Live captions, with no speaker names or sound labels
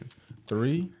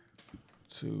3,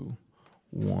 2,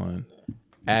 1,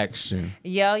 action.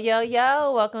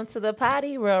 Yo, welcome to the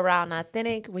Poddy, real, raw, and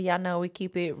authentic. Where y'all know we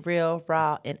keep it real,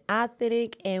 raw, and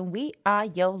authentic. And we are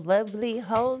your lovely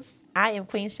hosts. I am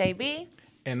Queen Shay B.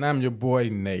 And I'm your boy,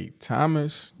 Nate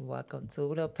Thomas. Welcome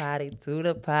to the Poddy, to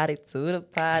the Poddy, to the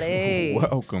Poddy.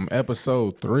 Welcome,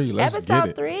 episode 3. Let's get it.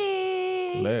 Episode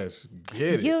 3. Let's get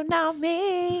it. You know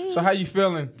me. So how you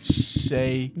feeling,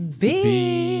 Shay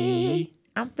B?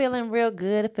 I'm feeling real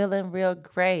good, feeling real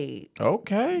great.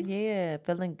 Okay. Yeah,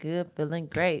 feeling good, feeling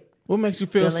great. What makes you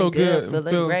feel Feeling so good, good and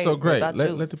feeling feeling so great? great? What about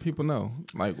you? Let the people know.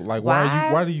 Like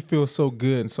Why? why do you feel so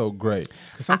good and so great?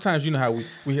 Because sometimes you know how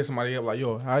we hit somebody up like,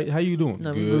 yo, how you doing?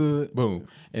 No, good. Boom.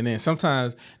 And then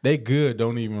sometimes they good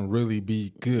don't even really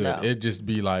be good. No. It just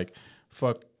be like,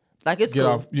 fuck. Like it's Get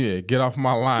cool. get off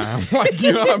my line. Like,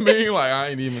 you know what I mean? Like,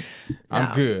 I'm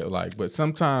No. good. Like, but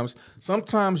sometimes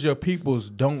your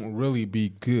peoples don't really be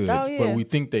good. Oh, yeah. But we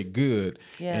think they good.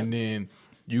 Yeah. And then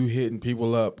you hitting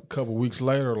people up a couple weeks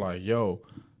later, like, yo,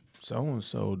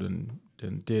 so-and-so done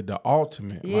did the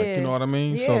ultimate. Like, Yeah. you know what I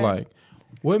mean? So, Yeah. like,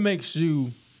 what makes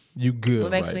you good?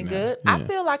 What makes right me now? good? Yeah. I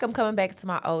feel like I'm coming back to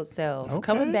my old self. Okay.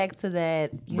 Coming back to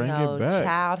that, Bring it back.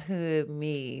 childhood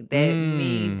me. That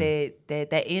me,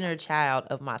 that inner child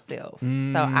of myself.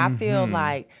 So I feel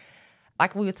like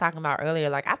we were talking about earlier,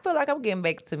 like I feel like I'm getting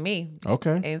back to me.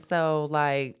 Okay. And so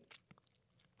like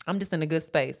I'm just in a good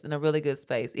space, in a really good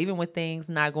space. Even with things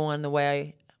not going the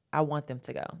way I want them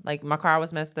to go. Like my car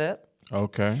was messed up.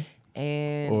 Okay.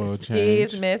 And Oil it's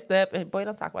change. messed up. And boy,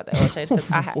 don't talk about that oil change because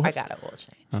I got an oil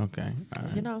change. Okay. All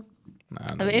right. You know? Nah,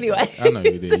 I mean, anyway. I know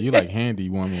you did. You like handy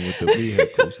woman with the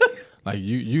vehicles. Like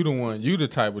you the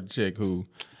type of chick who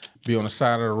be on the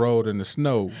side of the road in the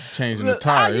snow changing the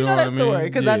tire. You know what I mean? Story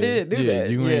because I did do that.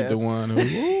 You ain't the one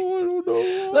who.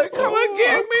 Like, come and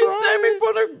get me, send me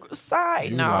for the side.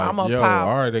 You No, like, I'm a yo, pop. I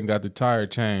already done got the tire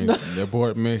changed. The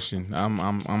abort mission. I'm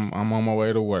on my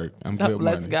way to work. I'm good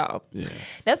Let's money. go. Yeah.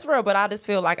 That's real, but I just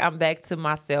feel like I'm back to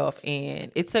myself,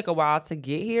 and it took a while to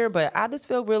get here, but I just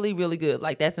feel really, really good.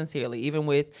 Like that sincerely, even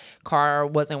with car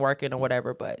wasn't working or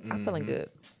whatever, but I'm feeling good.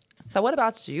 So what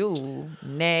about you,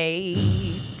 Nate?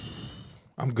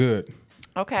 I'm good.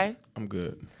 Okay. I'm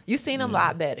good. You seem a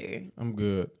lot better. I'm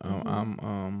good.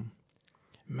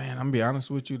 Man, I'm gonna be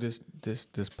honest with you. This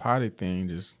potty thing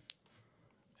just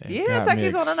Yeah, got it's like me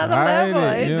she's on another excited, level.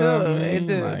 It you know do. what I It mean?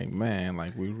 do. Like, man,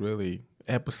 like we really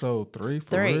episode 3 for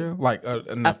 3. real. Like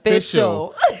an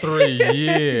Official. official 3.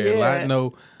 Yeah, Yeah. like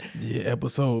no,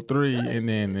 episode 3, and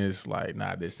then it's like,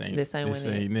 nah, this ain't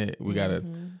it. We gotta,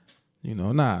 you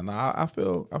know, nah. I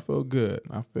feel good.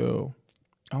 I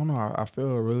don't know. I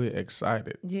feel really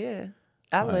excited. Yeah.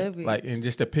 I love it. Like, and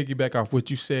just to piggyback off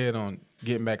what you said on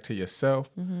getting back to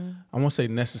yourself, I won't say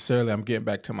necessarily I'm getting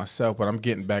back to myself, but I'm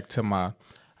getting back to my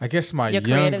Your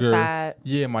creative side.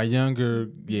 my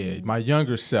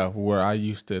younger self, where I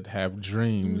used to have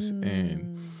dreams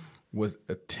and was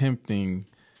attempting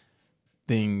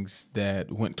things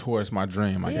that went towards my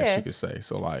dream, I guess you could say.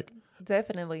 So like,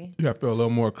 Definitely. I feel a little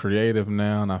more creative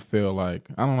now, and I feel like,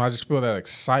 I don't know, I just feel that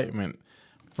excitement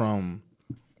from,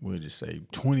 we'll just say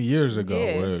 20 years ago,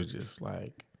 where it was just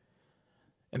like,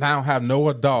 and I don't have no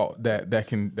adult that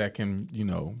can, you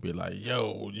know, be like,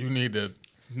 yo, you need to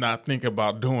not think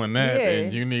about doing that,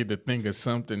 and you need to think of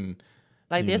something.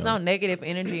 Like there's no negative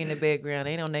energy in the background.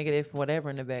 Ain't no negative whatever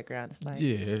in the background. It's like,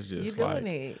 It's just you like, doing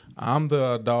it. I'm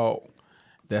the adult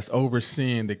that's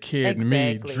overseeing the kid in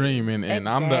me dreaming, and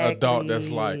I'm the adult that's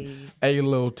like, hey,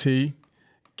 little T,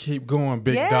 keep going,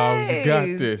 big dog, you got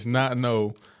this. Not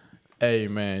no, hey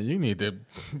man, you need to,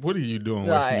 what are you doing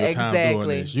wasting your time doing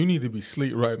this? You need to be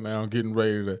asleep right now, getting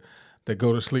ready to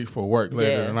go to sleep for work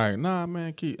later tonight. Nah,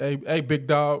 man, hey big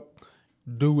dog,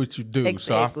 do what you do.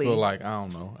 So I feel like, I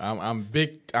don't know, I'm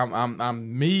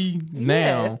me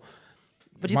now.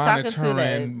 But you're talking to that.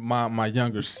 Monitoring my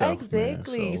younger self.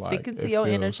 Exactly. Man. So, like, speaking to your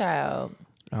inner child.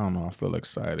 I don't know. I feel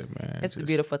excited, man. It's a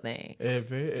beautiful thing.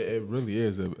 It really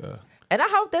is and I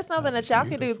hope that's something that y'all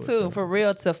can do beautiful too, thing. for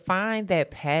real, to find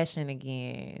that passion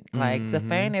again. Like to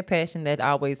find that passion that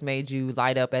always made you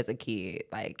light up as a kid.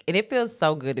 Like, and it feels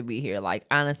so good to be here. Like,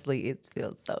 honestly, it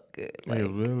feels so good. Like, it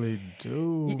really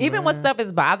do. Even when stuff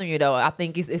is bothering you though, I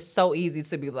think it's so easy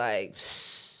to be like,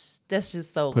 that's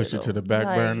just so Push little. it to the back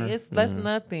burner. That's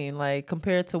nothing. Like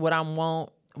compared to what I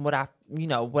want, what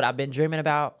I've been dreaming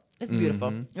about. It's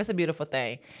beautiful. It's a beautiful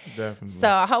thing. Definitely.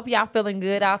 So I hope y'all feeling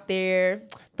good out there,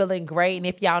 feeling great. And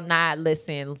if y'all not,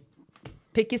 listen,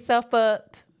 pick yourself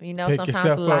up. You know, pick sometimes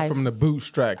yourself life, up from the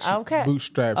bootstraps. Okay.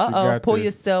 Bootstraps. You got pull this.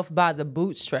 yourself by the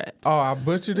bootstraps. Oh, I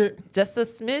butchered it. Just a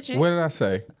smidgen. What did I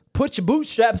say? Put your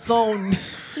bootstraps on.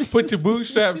 Put your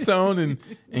bootstraps on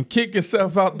and kick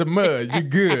yourself out the mud. You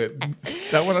good.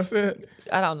 Is that what I said?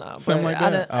 I don't know. Something like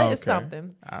that? It's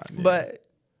something. Yeah.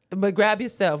 But grab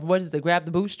yourself. What is it? Grab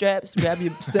the bootstraps? Grab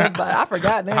yourself by... I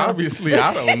forgot now. Obviously,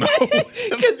 I don't know.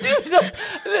 Because you don't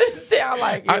sound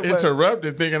like it. I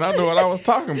interrupted thinking I know what I was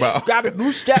talking about. Grab the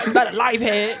bootstraps by the life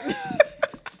head.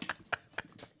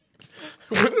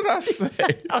 What did I say?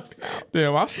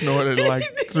 Damn, I snorted like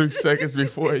 3 seconds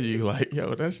before you. Like,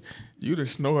 yo, that's you the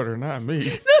snorter, not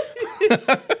me.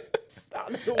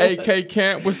 AK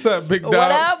Camp, what's up, big dog?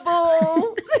 What up,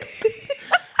 boo?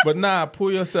 But nah,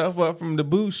 pull yourself up from the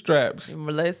bootstraps.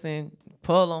 Listen,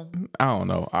 pull them. I don't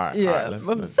know. All right, yeah. All right,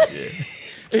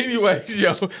 let's Anyways,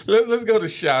 yo, let's go to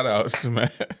shout outs, man.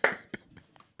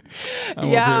 I'm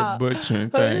over here butchering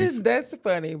things. That's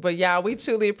funny. But y'all, we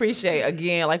truly appreciate,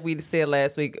 again, like we said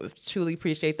last week, truly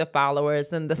appreciate the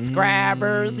followers and the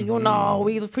subscribers. You know,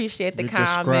 we appreciate the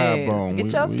comments.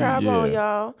 Get your subscribe on,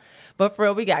 y'all. But for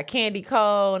real, we got Candy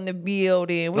Cole in the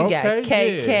building. We got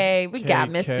KK. Yeah. We got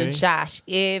Mr. Josh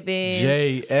Evans.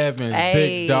 Jay Evans,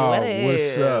 big dog.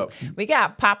 What's up? We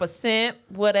got Papa Simp,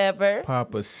 whatever.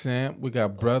 Papa Simp. We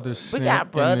got Brother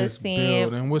Simp. In this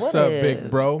building. What's up, big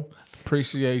bro?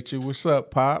 Appreciate you. What's up,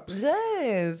 Pops?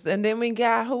 Yes. And then we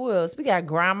got who else? We got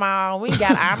Grandma. We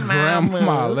got our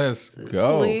Grandma, let's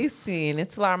go. Listen. And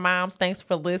to our moms, thanks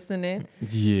for listening.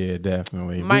 Yeah,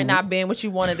 definitely. Might not been what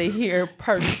you wanted to hear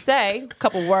per se. A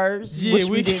couple words, which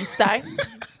we didn't say.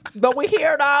 But we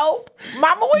here though.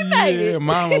 Mama, we made it. Yeah,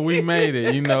 Mama, we made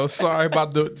it. You know, sorry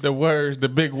about the words, the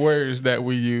big words that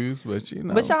we use, but you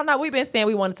know. But y'all know we've been saying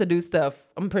we wanted to do stuff.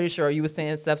 I'm pretty sure you were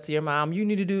saying stuff to your mom. You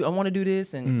need to do, I want to do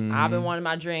this, and I've been wanting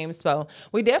my dreams. So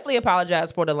we definitely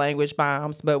apologize for the language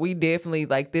bombs, but we definitely,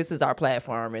 like, this is our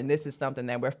platform, and this is something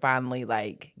that we're finally,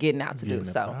 like, getting out to do.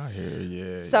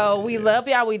 So, we love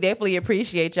y'all. We definitely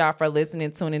appreciate y'all for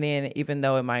listening, tuning in, even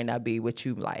though it might not be what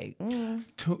you like.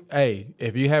 Hey,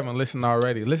 if you haven't listened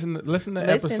already, listen to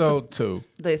episode 2.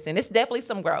 Listen, it's definitely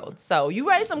some growth. So you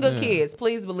raised some good kids,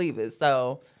 please believe it.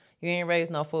 So you ain't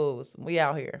raised no fools. We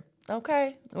out here.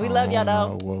 Okay. We love y'all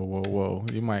though. Whoa.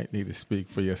 You might need to speak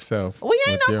for yourself. We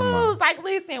ain't no fools. Like,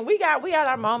 listen, we got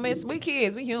our moments. We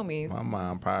kids, we humans. My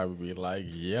mom probably be like,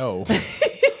 yo,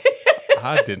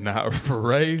 I did not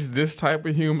raise this type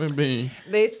of human being.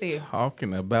 Listen.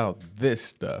 Talking about this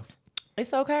stuff.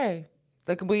 It's okay.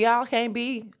 Like, we all can't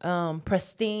be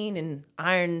pristine and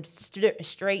iron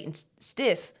straight and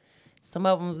stiff. Some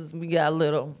of them we got a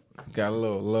little, yeah.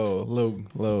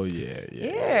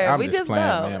 I'm we just playing,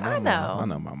 know. man. I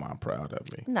know my mom proud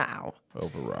of me. No,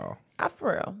 overall,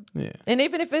 for real. Yeah, and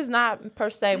even if it's not per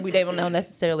se, they don't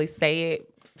necessarily say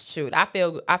it. Shoot, I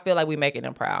feel like we making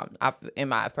them proud. In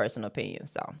my personal opinion.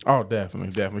 So. Oh,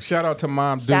 definitely. Shout out to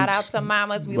Mom Dukes. Shout out to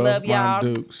mamas. We love y'all.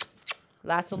 Mom Dukes.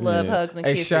 Lots of love, hugs, and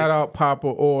kisses. Hey, shout out Papa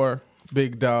or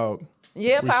Big Dog.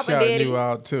 Yeah, Papa Daddy. We shout you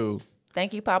out too.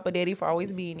 Thank you, Papa Daddy, for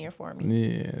always being here for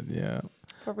me. Yeah.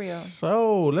 For real.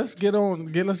 So let's get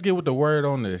with the word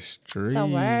on the street. The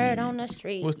word on the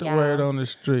street. What's the word on the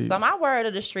street? So my word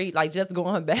of the street, like, just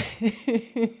going back. You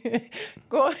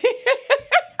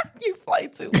play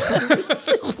too much.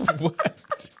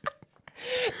 What?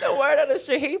 The word on the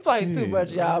street, he played too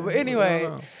much, y'all. But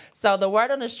anyways, so the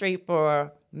word on the street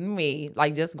for me,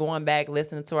 like, just going back,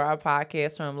 listening to our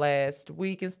podcast from last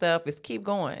week and stuff, is keep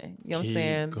going. You know what I'm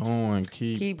saying?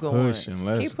 Keep going. Pushing.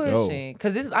 Let's go. Keep pushing.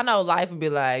 Because I know life would be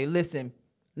like, listen,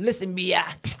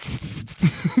 B.I.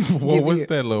 What's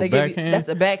that little backhand? That's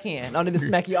a backhand. Only to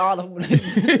smack you all over.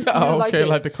 Okay,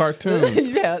 like the cartoons.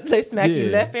 Yeah, they smack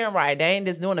you left and right. They ain't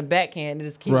just doing a backhand. They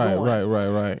just keep going.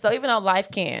 Right. So even though life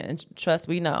can, trust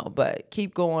we know, but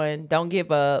keep going. Don't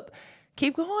give up.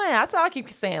 Keep going. That's all I keep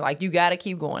saying. Like, you got to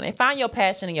keep going and find your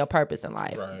passion and your purpose in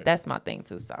life. Right. That's my thing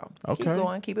too. So keep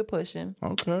going, keep it pushing.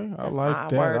 Okay, I like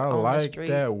that. I like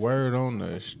that word on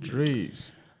the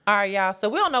streets. All right, y'all. So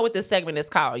we don't know what this segment is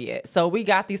called yet. So we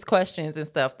got these questions and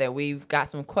stuff that we've got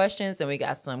some questions and we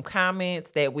got some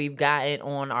comments that we've gotten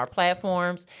on our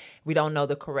platforms. We don't know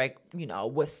the correct,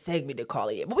 what segment to call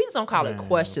it yet. But we just don't call it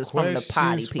questions from the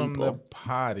Poddy People. From the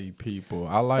Poddy People.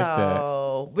 I like that.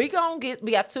 So we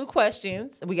got 2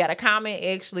 questions. We got a comment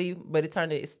actually, but it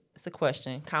turned it's a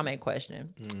question, comment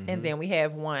question. Mm-hmm. And then we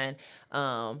have one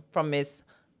from Miss,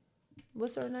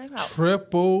 what's her name?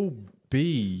 Triple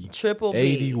B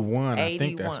 81. I 81.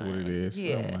 think that's what it is.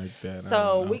 Yeah. Something like that.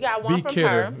 So we got one from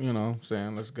her. You know what I'm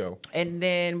saying? Let's go. And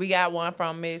then we got one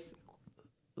from Miss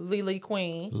Lily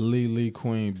Queen.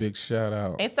 Big shout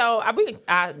out. And so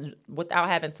I without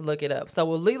having to look it up. So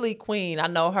with Lily Queen, I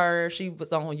know her. She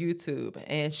was on YouTube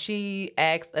and she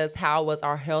asked us how was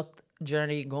our health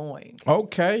journey going.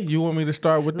 Okay, you want me to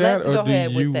start with that, or do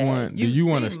you want? Do you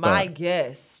want to start? My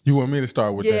guest. You want me to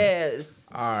start with that? Yes.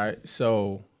 All right.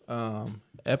 So,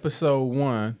 episode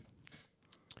 1,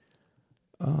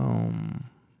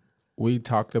 we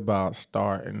talked about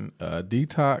starting a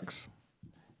detox,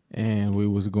 and we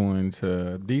was going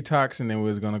to detox, and then we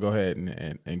was going to go ahead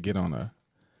and get on a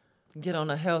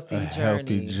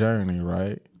healthy journey,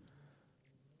 right?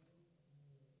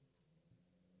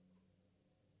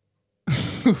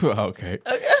 Okay.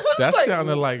 That like,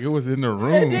 sounded like it was in the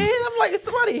room. It did. I'm like, is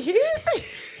somebody here?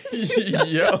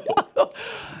 Yo.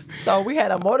 So we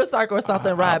had a motorcycle or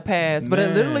something ride past, but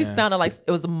it literally sounded like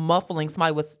it was muffling.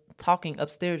 Somebody was talking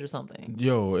upstairs or something.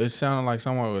 Yo, it sounded like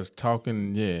someone was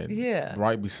talking,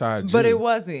 right beside you. But it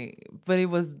wasn't. But it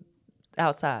was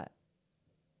outside.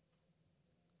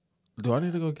 Do I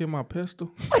need to go get my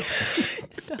pistol?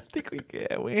 I think we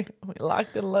can. We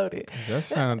locked and loaded. That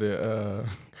sounded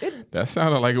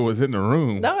like it was in the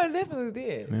room. No, it definitely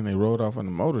did. And then they rode off on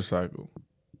the motorcycle.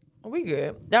 We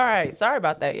good. All right. Sorry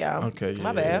about that, y'all. Okay,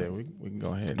 my bad. Yeah, we can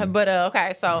go ahead. And but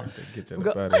okay, so get that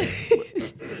up out of here.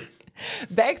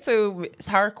 Back to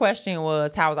her question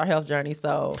was, how was our health journey?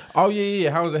 So how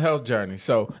was the health journey?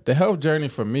 So the health journey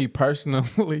for me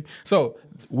personally. So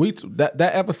that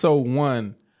episode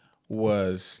 1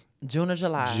 was June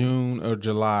or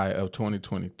July of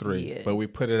 2023. Yeah. But we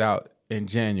put it out in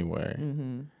January.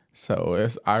 Mm-hmm. So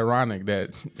it's ironic that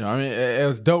it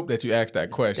was dope that you asked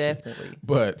that question. Definitely.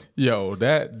 But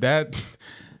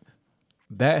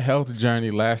that health journey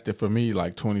lasted for me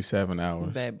like 27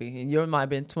 hours. Baby, and yours might have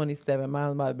been 27.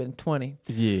 Mine might have been 20.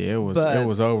 Yeah, it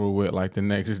was over with like the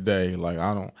next day. Like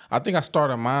I think I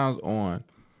started mine on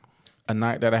a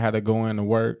night that I had to go into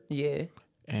work. Yeah.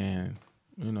 And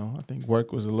I think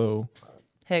work was a little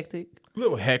hectic.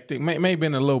 May have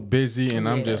been a little busy, and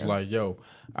I'm just like, yo,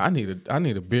 I need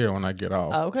a beer when I get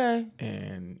off. Okay.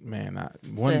 And man,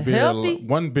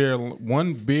 one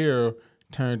beer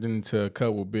turned into a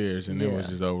couple beers, and it was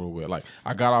just over with. Like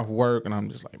I got off work, and I'm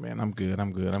just like, man, I'm good.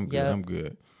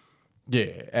 Yeah,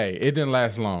 hey, it didn't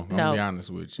last long. I'm gonna be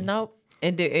honest with you. Nope,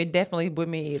 it definitely with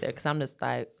me either, because I'm just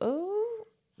like, oh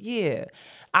yeah,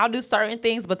 I'll do certain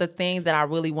things, but the thing that I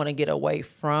really want to get away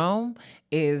from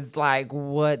is like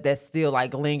what that's still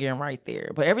like lingering right there.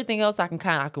 But everything else I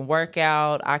can work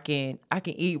out, I can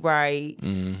eat right.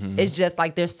 Mm-hmm. It's just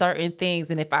like there's certain things,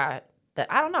 and if I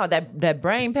don't know that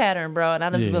brain pattern, bro, and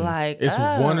I just be like, it's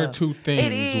one or two things.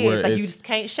 It is where like you just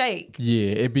can't shake.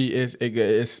 Yeah,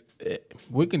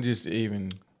 we can just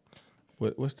even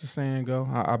what's the saying go?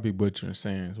 I'll be butchering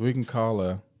sayings. We can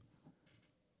call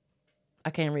I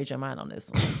can't read your mind on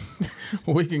this one.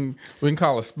 we can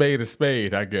call a spade,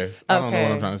 I guess. I don't know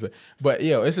what I'm trying to say. But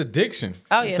it's addiction.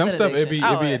 Oh yeah, some stuff addiction.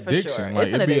 it'd be addiction. Sure. Like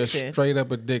it'd be a straight up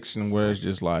addiction where it's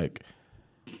just like,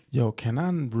 yo, can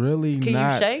I really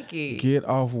not get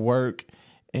off work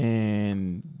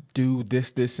and do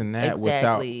this and that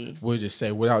without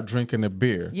drinking a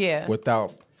beer. Yeah.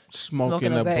 Without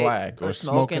smoking a black or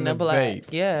smoking a vape.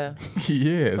 Yeah.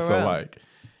 Yeah. For real. Like,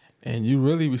 and you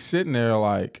really be sitting there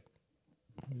like,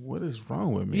 what is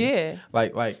wrong with me? Yeah.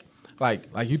 Like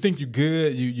you think you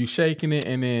good, you shaking it,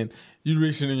 and then you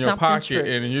reaching in your pocket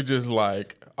and you're just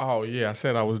like, oh yeah, I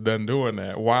said I was done doing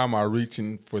that. Why am I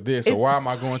reaching for this? Or why am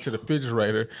I going to the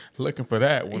refrigerator looking for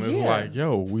that when it's like,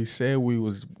 yo, we said it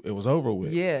was over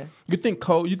with. Yeah. You think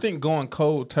going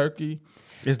cold turkey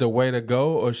is the way to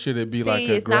go, or should it be like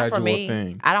a gradual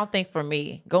thing? I don't think for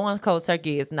me, going cold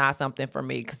turkey is not something for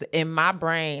me, because in my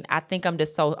brain, I think I'm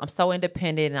so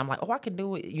independent, and I'm like, oh, I can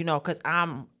do it, because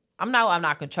I'm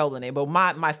not controlling it, but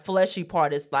my fleshy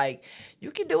part is like, you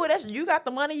can do it. You got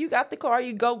the money, you got the car,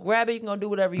 you go grab it, you can go do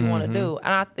whatever you want to do.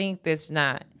 And I think that's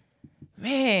not,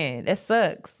 man, that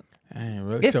sucks. Dang,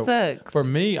 really? It sucks. For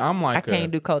me, I'm like, I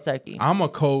can't do cold turkey. I'm a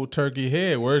cold turkey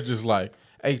head where it's just like,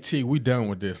 hey, T, we done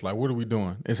with this. Like, what are we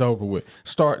doing? It's over with.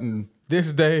 Starting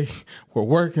this day, we're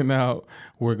working out.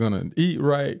 We're going to eat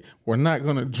right. We're not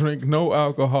going to drink no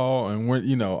alcohol. And we're,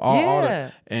 all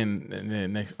that. And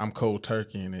then next, I'm cold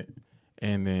turkey in it.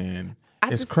 And then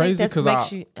it's crazy because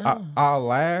I'll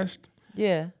last.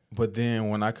 Yeah. But then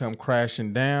when I come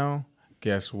crashing down,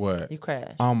 guess what? You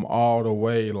crash. I'm all the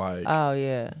way like, oh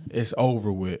yeah, it's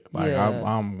over with. Like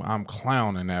I'm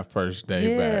clowning that first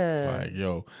day back. Like,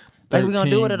 yo, like we gonna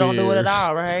do it or don't do it at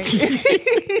all, right?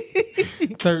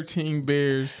 13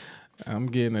 beers. I'm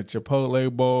getting a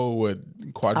Chipotle bowl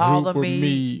with quadruple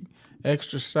meat,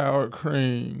 extra sour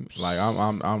cream. Like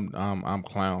I'm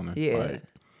clowning. Yeah. Like,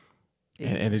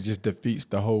 and it just defeats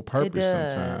the whole purpose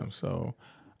sometimes. So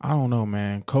I don't know,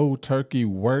 man. Cold turkey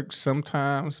works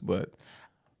sometimes, but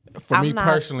for me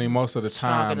personally, most of the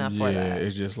time,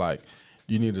 it's just like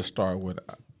you need to start with.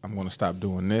 I'm gonna stop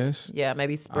doing this. Yeah,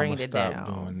 maybe bring it down. I'm gonna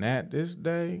stop doing that this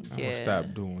day. I'm gonna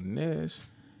stop doing this,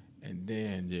 and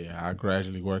then I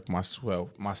gradually work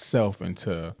myself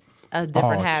into a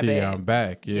different habit. I'm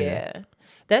back. Yeah.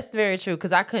 That's very true. Because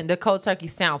the cold turkey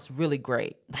sounds really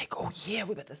great. Like, oh yeah,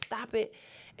 we better stop it.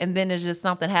 And then it's just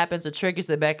something happens that triggers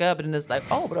it back up, and then it's like,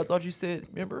 oh, but I thought you said,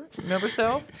 remember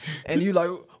self? And you like,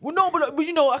 well, no, but I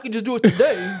can just do it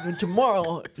today, and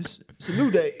tomorrow it's a new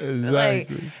day. Exactly.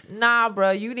 Like, nah, bro,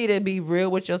 you need to be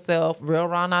real with yourself, real,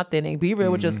 raw, and authentic. Be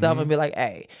real with yourself and be like,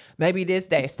 hey, maybe this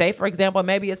day, say for example,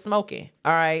 maybe it's smoking.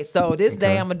 All right, so this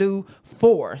day I'm gonna do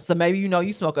 4. So maybe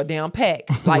you smoke a damn pack.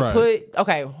 Like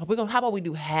how about we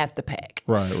do half the pack?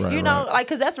 Right. Like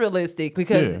because that's realistic.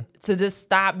 Because to just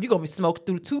stop, you're gonna be smoked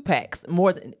through 2 packs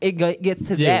more than it gets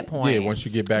to that point. Yeah, once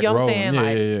you get back rolling.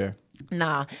 Yeah.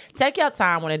 Nah, take your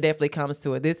time when it definitely comes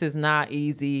to it. This is not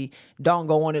easy. Don't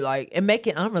go on it and make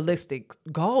it unrealistic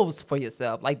goals for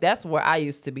yourself. Like that's where I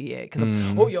used to be at. Cause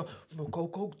I'm gonna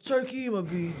go turkey.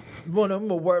 I'm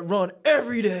gonna run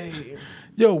every day.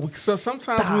 Yo, so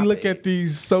sometimes we look at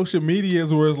these social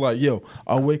medias where it's like, yo,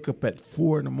 I wake up at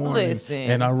 4 in the morning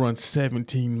and I run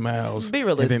 17 miles. Be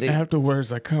realistic. And then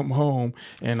afterwards I come home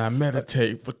and I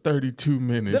meditate for 32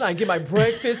 minutes. Then I get my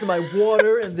breakfast and my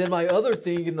water and then my other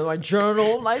thing and then my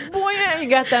journal. Like, boy, I ain't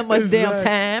got that much damn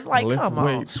time. Like, come on.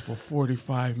 Weights for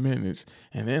 45 minutes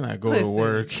and then I go to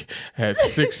work at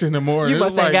 6 in the morning. You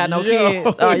must ain't got no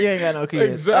kids. Oh, you ain't got no kids.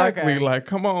 Exactly. Okay. Like,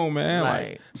 come on, man.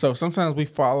 Like, so sometimes we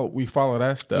follow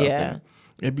that stuff. Yeah. And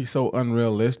it'd be so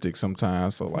unrealistic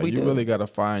sometimes. So like you really gotta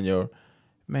find your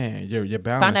balance.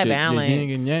 Find that balance. Your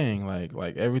yin and yang.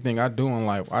 Like everything I do in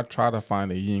life, I try to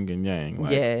find a yin and yang.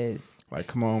 Like, yes. Like,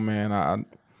 come on, man.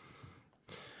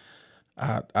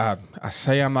 I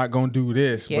say I'm not gonna do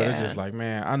this, but it's just like,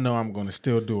 man, I know I'm gonna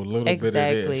still do a little bit of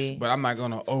this, but I'm not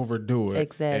gonna overdo it.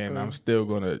 Exactly. And I'm still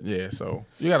gonna, so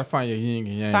you gotta find your yin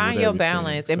and yang. Find your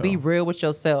balance and be real with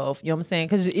yourself. You know what I'm saying?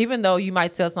 Because even though you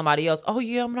might tell somebody else, oh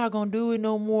yeah, I'm not gonna do it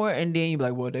no more, and then you be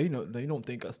like, well, they don't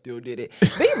think I still did it.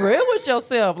 Be real with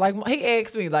yourself. Like he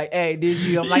asked me, like, hey, did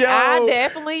you? I'm like, I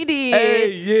definitely did.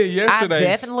 Hey, yesterday. I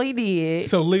definitely did.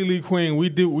 So Lily Queen, we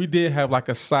did have like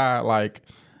a side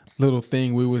little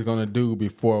thing we was gonna do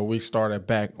before we started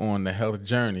back on the health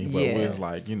journey, but it was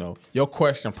like, your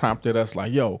question prompted us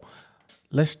like, yo,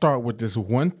 let's start with this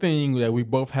one thing that we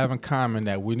both have in common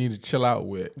that we need to chill out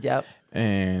with. Yep.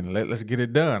 And let's get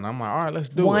it done. I'm like, all right, let's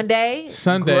do it. One day,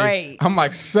 Sunday. Great. I'm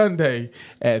like, Sunday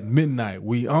at midnight,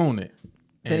 we own it.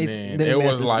 And then it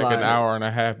was like an hour and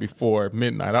a half before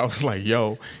midnight. I was like,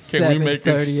 yo, can we make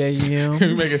it 7:30 a.m.? Can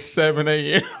we make it 7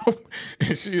 a.m.?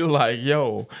 And she was like,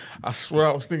 yo, I swear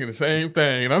I was thinking the same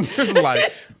thing. And I'm just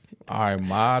like, all right,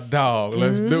 my dog,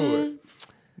 let's do it.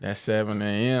 That 7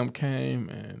 a.m. came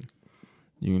and,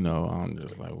 I'm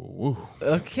just like, woo.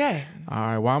 Okay. All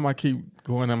right, why am I keep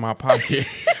going in my pocket?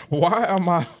 Why am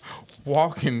I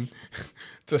walking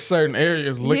to certain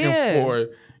areas looking for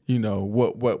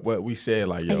what we said,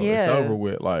 like, yo, it's over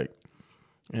with, like,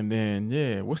 and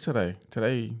then what's today?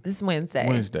 This is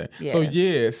Wednesday.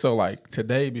 Yeah. So like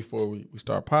today before we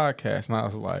start podcasting, I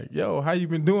was like, yo, how you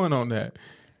been doing on that?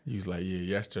 He was like,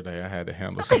 yesterday I had to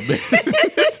handle some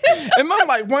business. And I'm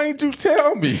like, why ain't you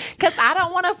tell me? Because I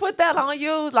don't want to put that on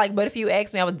you. Like, but if you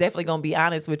ask me, I was definitely gonna be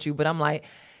honest with you. But I'm like,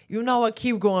 you know what,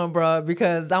 keep going, bro,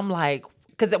 because I'm like,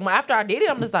 because after I did it,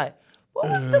 I'm just like, what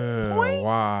was the point?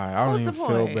 Why? I don't even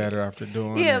feel better after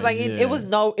doing it. It was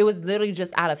literally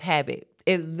just out of habit.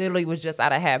 It literally was just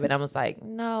out of habit. I was like,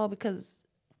 no, because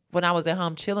when I was at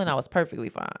home chilling, I was perfectly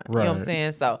fine. Right. You know what I'm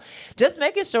saying? So just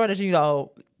making sure that,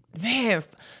 man,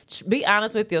 be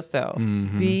honest with yourself.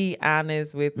 Mm-hmm. Be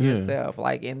honest with yourself,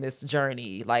 like in this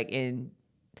journey,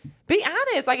 be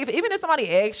honest. Like even if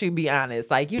somebody asks you, be honest.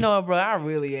 Like, bro, I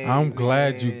really am. I'm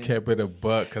glad you kept it a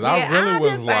buck because I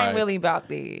ain't really about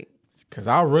that. Because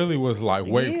I really was like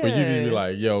waiting for you to be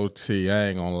like, yo, T, I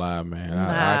ain't gonna lie, man.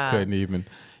 I couldn't even.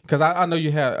 Because I know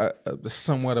you had a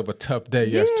somewhat of a tough day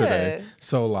yesterday.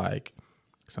 So, like,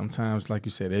 sometimes, like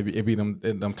you said, it be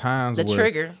them times the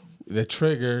trigger that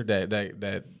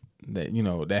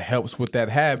helps with that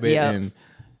habit. Yep. And,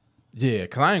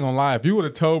 because I ain't gonna lie. If you would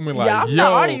have told me, like, I would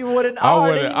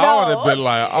have been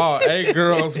like, oh, hey,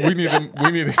 girls, we need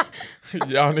to,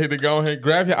 y'all need to go ahead and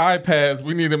grab your iPads.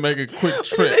 We need to make a quick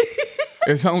trip.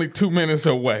 It's only 2 minutes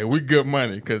away. We good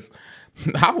money because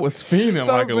I was fiending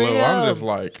like a little. I'm just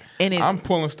like, I'm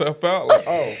pulling stuff out like,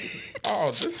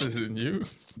 oh, this isn't you.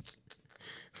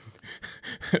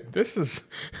 This is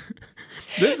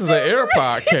an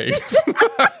AirPod case.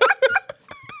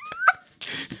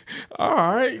 All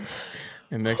right.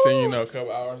 And next thing you know, a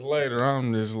couple hours later,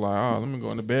 I'm just like, oh, let me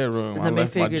go in the bedroom. Let me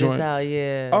figure this out.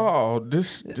 Yeah. Oh,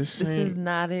 this is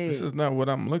not it. This is not what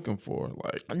I'm looking for.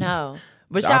 Like, no.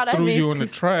 But I threw you in the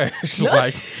trash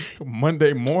like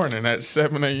Monday morning at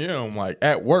 7 a.m. Like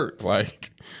at work.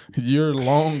 Like you're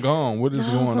long gone. What is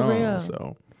going on? Real.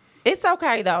 So it's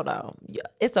okay though.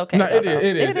 It's okay. No, it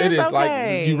is. It is okay.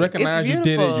 like you recognize you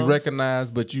did it. You recognize,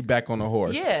 but you back on the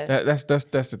horse. Yeah. That's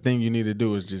the thing you need to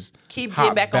do is just keep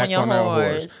getting back on your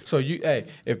horse. So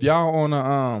if y'all on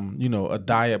a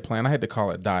diet plan, I hate to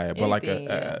call it diet, but like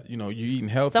you eating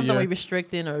healthier, something we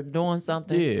restricting or doing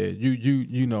something. Yeah,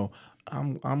 you know.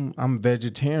 I'm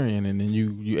vegetarian, and then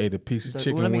you ate a piece of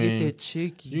chicken wing. Let me get that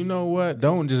chicken. You know what?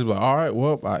 Don't just be like, all right,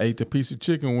 well, I ate the piece of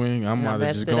chicken wing. I'm about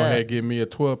to just go ahead and give me a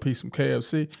 12-piece from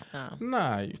KFC.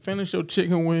 Nah, you finish your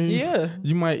chicken wing. Yeah.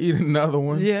 You might eat another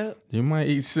one. Yeah. You might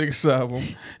eat 6 of them.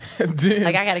 And then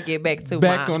I got to get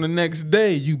back on the next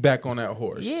day, you back on that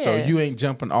horse. Yeah. So you ain't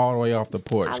jumping all the way off the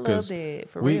porch. I love it,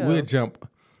 for real. We'll jump.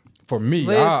 For me,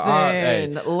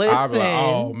 listen. I'll be like,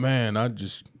 oh, man,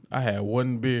 I had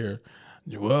one beer.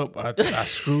 I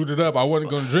screwed it up. I wasn't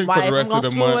going to drink for the rest of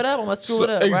the month. I'm going to screw it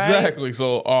up, exactly. Right?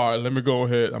 So, all right, let me go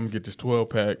ahead. I'm going to get this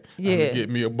 12-pack. Yeah. I'm going to get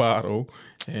me a bottle.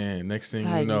 And next thing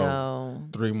you know,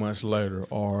 3 months later,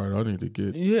 all right, I need to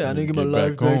get my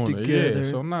life back together. Yeah,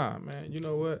 so, nah, man, you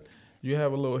know what? You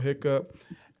have a little hiccup.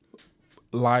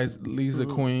 Lisa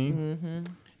Queen.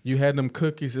 Mm-hmm. You had them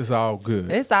cookies, it's all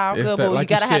good. It's all good, but you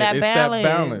gotta have that balance. It's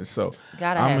that balance. So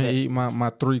I'm gonna eat my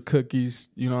 3 cookies,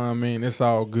 you know what I mean? It's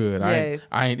all good. Yes.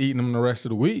 I ain't eating them the rest of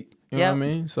the week. You know what I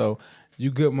mean? So you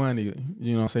good money,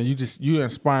 you know what I'm saying? You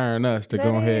inspiring us to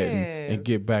go ahead and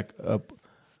get back up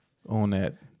on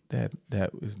that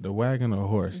is the wagon or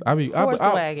horse?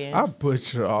 Wagon. I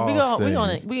butcher all we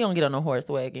gonna get on the horse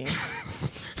wagon.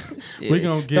 We're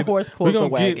gonna get the horse pulls the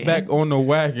wagon. Get back on the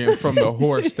wagon from the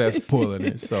horse that's pulling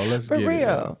it. So let's get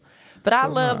real. But I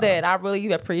love that. I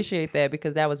really appreciate that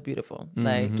because that was beautiful. Mm-hmm.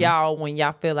 Like y'all, when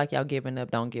y'all feel like y'all giving up,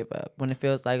 don't give up. When it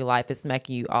feels like life is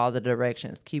smacking you all the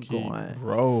directions, keep going.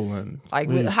 Rolling. Like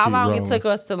how long it took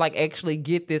us to like actually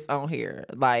get this on here.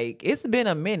 Like it's been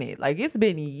a minute. Like it's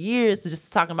been years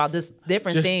just talking about this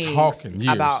different things. Just talking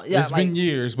years. It's been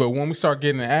years, but when we start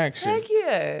getting action, heck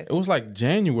yeah. It was like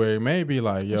January, maybe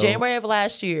like January of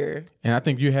last year. And I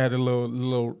think you had a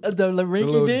little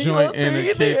rinky-dink joint in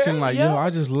the kitchen. Like, I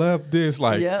just love this.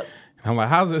 Like, I'm like,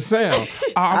 how's it sound?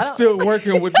 I'm still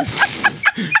working with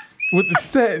the with the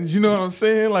settings. You know what I'm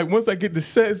saying? Like, once I get the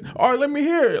sets, all right, let me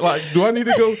hear it. Like, do I need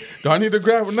to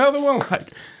grab another one?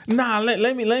 Like, nah,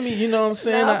 let me. You know what I'm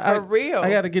saying? For real. I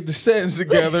got to get the settings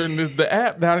together, and the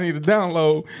app that I need to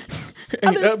download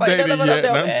ain't updated yet.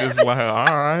 And I'm just like, all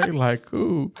right, like,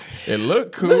 cool. It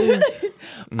looked cool.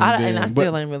 I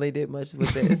still ain't really did much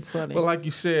with it. It's funny. But like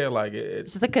you said, like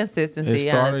it's just a consistency. It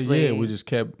started, honestly. we just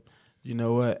kept. You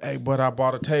know what? Hey, but I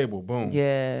bought a table. Boom.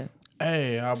 Yeah.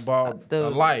 Hey, I bought a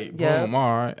light. Boom.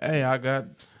 All right. Hey, I got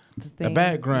the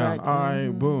background. All right.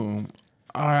 Boom.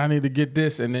 All right. I need to get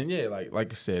this, and then like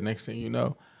you said, next thing you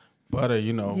know, Butter,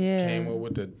 came up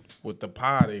with the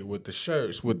potty, with the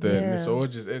shirts, with the so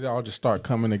it all just started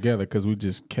coming together because we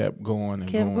just kept going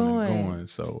and going.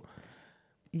 So.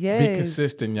 Yes. Be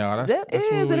consistent, y'all.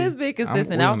 It is being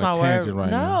consistent. That was my word.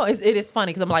 Now. It is funny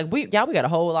because I'm like, we got a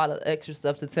whole lot of extra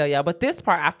stuff to tell y'all. But this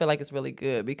part, I feel like it's really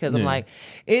good because I'm like,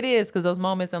 it is because those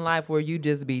moments in life where you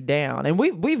just be down, and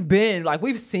we've been like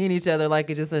we've seen each other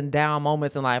like just in down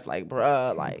moments in life, like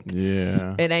bruh, like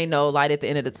it ain't no light at the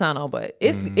end of the tunnel, but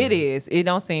it is. It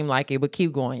don't seem like it, but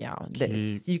keep going, y'all.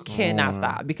 You cannot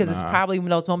stop because it's probably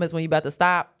those moments when you about to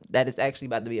stop that it's actually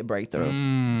about to be a breakthrough.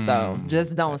 So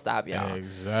just don't stop, y'all.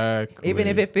 Exactly. Even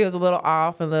if it feels a little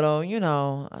off, a little,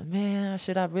 man,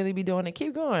 should I really be doing it?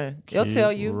 Keep going. It'll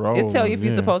tell you. It'll tell you if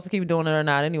you're supposed to keep doing it or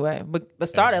not anyway. But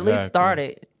at least start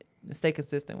it. And stay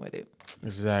consistent with it.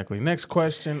 Exactly. Next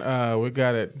question. We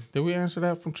got it. Did we answer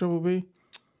that from Triple B?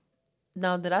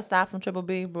 No, did I stop from Triple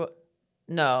B, bro?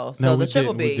 No. So the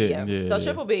Triple B. Yeah. So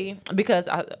Triple B, because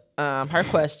her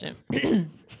question.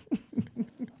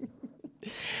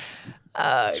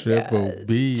 Triple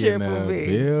B in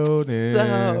the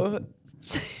building.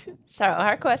 So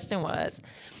her question was,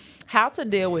 how to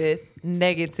deal with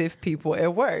negative people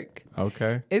at work.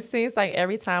 Okay. It seems like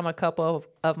every time a couple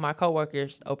of my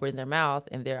coworkers open their mouth,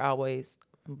 and they're always,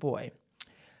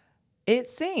 it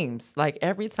seems like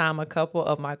every time a couple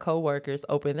of my coworkers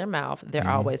open their mouth, they're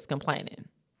always complaining.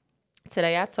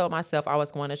 Today, I told myself I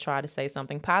was going to try to say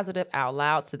something positive out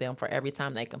loud to them for every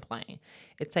time they complain.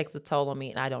 It takes a toll on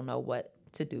me, and I don't know what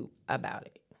to do about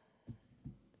it.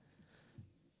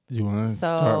 You want to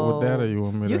start with that, or you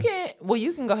want me to?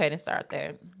 You can go ahead and start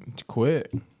there.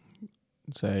 Quit.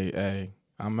 Say, hey,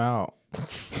 I'm out.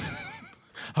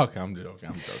 Okay, I'm joking.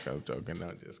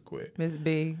 No, just quit. Miss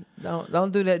B,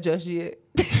 don't do that just yet.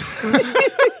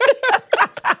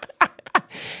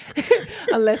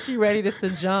 Unless you're ready just to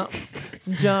jump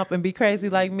and be crazy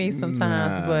like me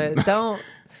sometimes, but don't.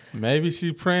 Maybe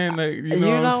she praying that you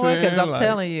know what I'm saying? Because I'm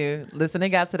telling you, listen, it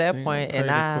got to that point, and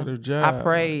I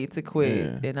prayed to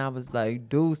quit, and I was like,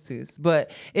 deuces.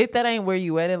 But if that ain't where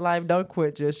you at in life, don't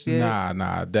quit just yet.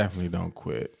 Nah, definitely don't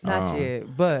quit. Not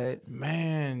yet, but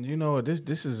man, you know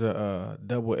this is a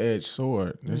double-edged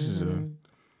sword. This is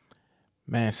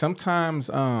man. Sometimes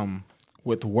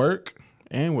with work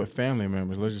and with family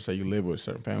members, let's just say you live with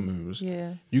certain family members,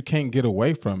 you can't get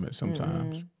away from it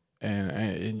sometimes.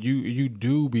 And you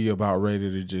do be about ready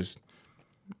to just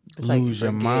lose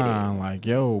your mind, like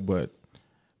yo, but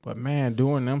man,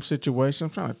 during them situations, I'm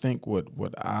trying to think what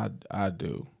I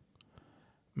do.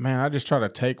 Man, I just try to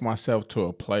take myself to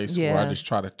a place where I just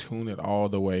try to tune it all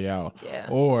the way out. Yeah.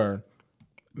 Or,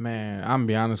 man, I'm gonna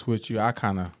be honest with you, I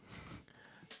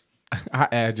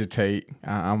agitate.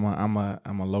 I'm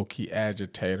a low key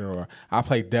agitator, or I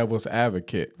play devil's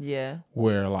advocate. Yeah.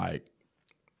 Where like,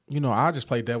 you know, I'll just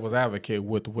play devil's advocate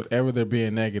with whatever they're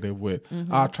being negative with.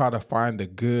 I'll try to find the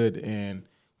good in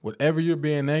whatever you're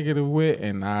being negative with,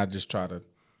 and I just try to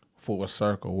full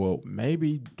circle. Well,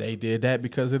 maybe they did that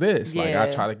because of this. Yeah. Like I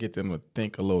try to get them to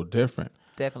think a little different.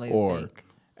 Definitely. Or,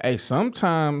 hey,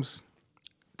 sometimes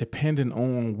depending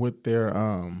on what they're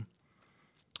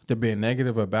being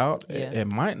negative about, it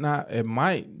might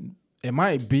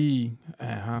be.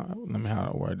 Let me how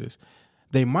to word this.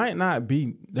 They might not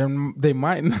be negative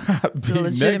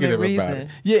about it.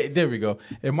 Yeah, there we go.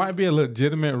 It might be a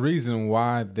legitimate reason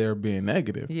why they're being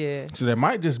negative. Yeah. So they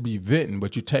might just be venting,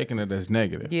 but you're taking it as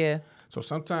negative. Yeah. So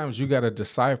sometimes you got to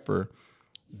decipher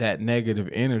that negative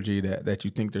energy that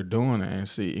you think they're doing and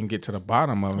get to the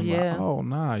bottom of it. Yeah. Like, oh,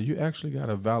 nah, you actually got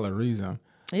a valid reason.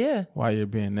 Yeah. Why you're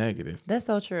being negative. That's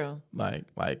so true.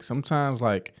 Like sometimes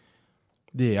like.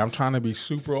 Yeah, I'm trying to be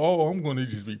super, I'm going to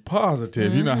just be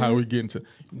positive. You know how we get into,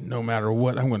 no matter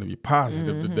what, I'm going to be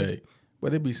positive today.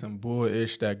 But it be some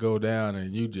bullish that go down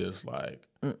and you just like,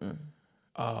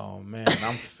 oh, man,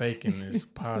 I'm faking this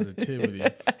positivity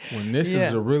when this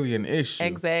is really an issue.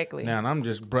 Exactly. Now, and I'm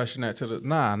just brushing that to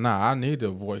the, I need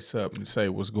to voice up and say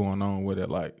what's going on with it.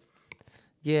 Like,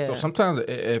 yeah. So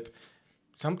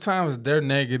sometimes their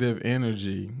negative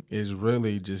energy is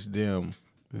really just them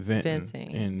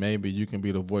venting, and maybe you can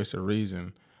be the voice of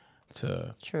reason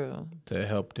to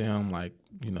help them, like,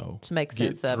 you know, to make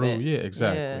sense of it. Yeah,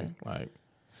 exactly. Yeah. Like,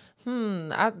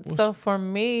 so for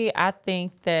me, I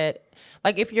think that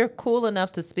like if you're cool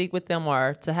enough to speak with them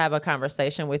or to have a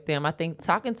conversation with them, I think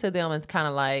talking to them is kind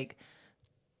of like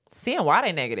seeing why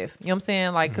they negative. You know what I'm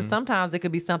saying? Like, because sometimes it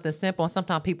could be something simple, and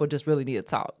sometimes people just really need to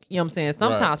talk. You know what I'm saying?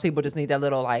 Sometimes people just need that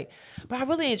little like, but I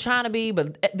really ain't trying to be,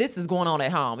 but this is going on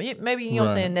at home. Maybe, you know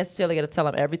what I'm saying, necessarily got to tell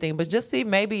them everything, but just see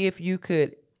maybe if you're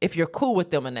cool with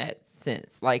them in that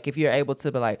sense. Like, if you're able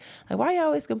to be like why you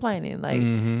always complaining? Like,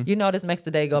 you know, this makes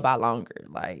the day go by longer.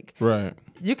 Like,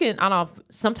 you can, I don't know,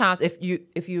 sometimes if you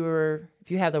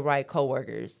have the right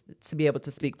coworkers to be able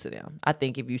to speak to them, I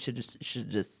think if you should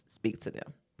just speak to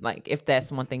them. Like, if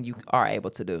that's one thing you are able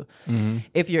to do.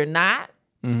 If you're not,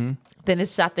 then I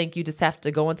think you just have to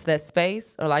go into that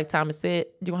space, or like Thomas said,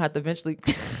 you're going to have to eventually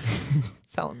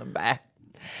tell them back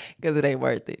because it ain't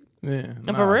worth it. Yeah.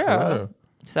 And for real.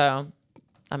 So,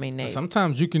 I mean, Nate.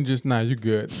 Sometimes you can just, you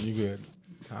good. You good.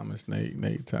 Thomas,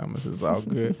 Nate, Thomas, is all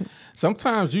good.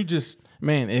 Sometimes you just,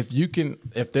 man, if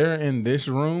they're in this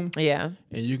room, and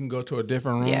you can go to a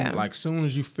different room, like, soon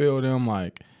as you feel them,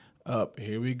 like, up,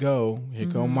 here we go. Here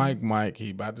go Mike. He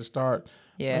about to start.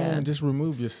 Yeah. Man, just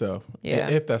remove yourself. Yeah.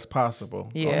 If that's possible.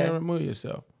 Yeah. Remove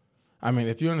yourself. I mean,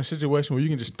 if you're in a situation where you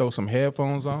can just throw some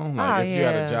headphones on, like if you're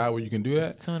at a job where you can do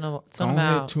that, just tune them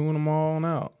out. Tune them all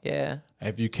out. Yeah.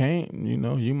 If you can't, you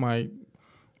know, you might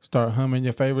start humming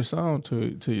your favorite song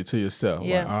to yourself.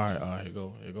 Yeah. Like, all right,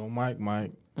 here go Mike.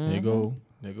 Here go,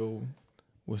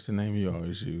 what's the name you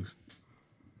always use?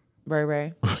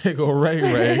 Ray. Here go Ray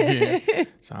again.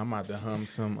 So I'm about to hum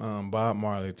some Bob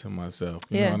Marley to myself.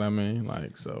 You know what I mean?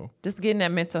 Like, so. Just getting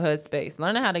that mental health space.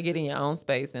 Learning how to get in your own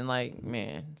space, and like,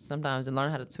 man, sometimes you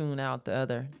learn how to tune out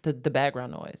the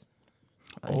background noise.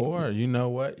 Like, or, you know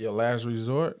what? Your last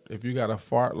resort, if you got a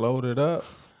fart loaded up,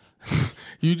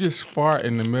 you just fart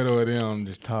in the middle of them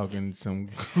just talking some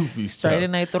goofy stuff. Straight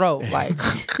in their throat. Like,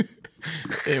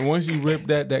 And once you rip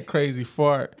that crazy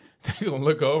fart, they gonna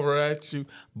look over at you,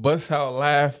 bust out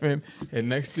laughing, and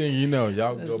next thing you know,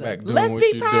 y'all go back doing what you do.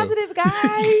 Let's be positive,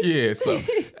 guys. Yeah, so,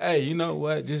 hey, you know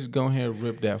what? Just go ahead and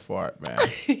rip that fart, man.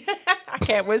 I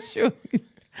can't wish you.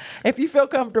 If you feel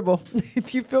comfortable.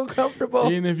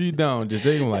 Even if you don't, just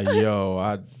they gonna like, yo,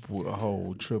 I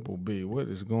hold Triple B. What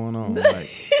is going on? Like,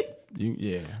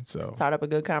 so. Start up a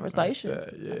good conversation.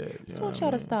 Yeah. Just want y'all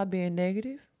to stop being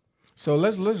negative. So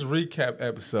let's recap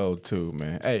episode 2,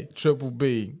 man. Hey, Triple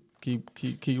B,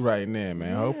 keep writing in,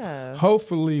 man. Yeah.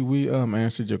 Hopefully we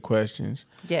answered your questions.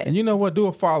 Yes. And you know what? Do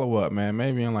a follow up, man.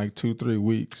 Maybe in like 2-3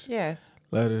 weeks. Yes.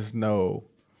 Let us know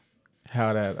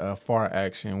how that fart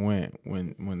action went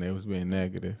when they was being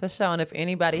negative. For sure. And if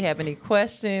anybody have any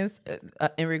questions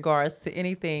in regards to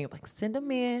anything, like send them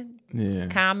in. Yeah.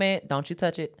 Comment. Don't you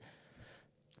touch it.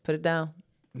 Put it down.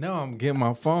 No, I'm getting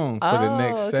my phone for the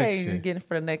next section. You're getting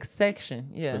for the next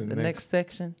section. Yeah, the next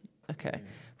section. Okay,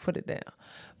 put it down.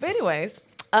 But anyways,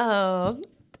 you are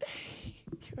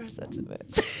such a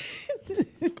bitch.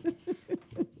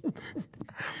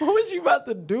 What was you about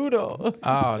to do though?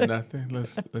 Oh, nothing.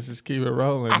 Let's just keep it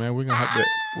rolling, man. We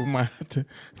might have to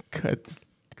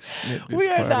snip this. We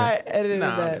are part not editing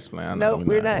that. Nope,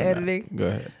 we're not editing. Go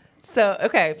ahead. So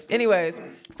anyways,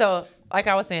 like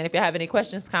I was saying, if you have any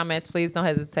questions, comments, please don't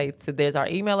hesitate there's our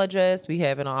email address. We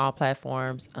have it on all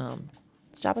platforms.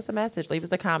 Drop us a message, leave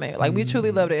us a comment. Like, we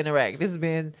truly love to interact. This has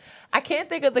been, I can't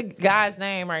think of the guy's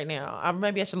name right now.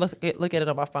 Maybe I should look at it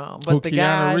on my phone. But the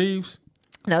guy, Keanu Reeves?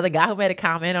 No, the guy who made a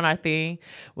comment on our thing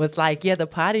was like, yeah, the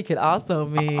potty could also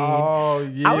mean. Oh,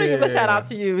 yeah. I want to give a shout out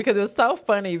to you because it was so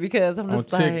funny because I'm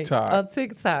just on TikTok. On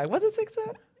TikTok. Was it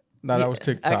TikTok? No, that was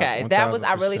TikTok. Okay, 1000%.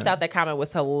 I really thought that comment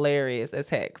was hilarious as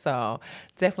heck. So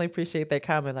definitely appreciate that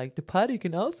comment. Like, the potty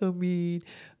can also mean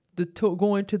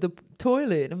going to the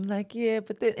toilet. I'm like, yeah,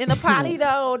 but in the potty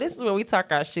though, this is where we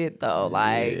talk our shit though.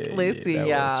 Like, listen,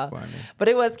 y'all. Was funny. But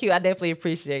it was cute. I definitely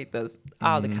appreciate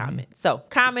all the comments. So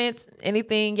comments,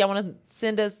 anything y'all want to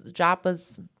send us, drop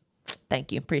us.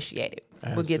 Thank you, appreciate it.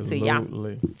 Absolutely. We'll get to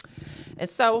y'all. And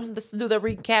so let's do the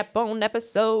recap on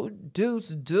episode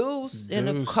deuce in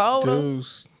the coda.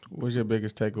 Deuce. What's your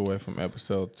biggest takeaway from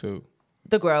episode 2?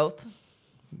 The growth.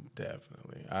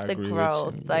 Definitely, I agree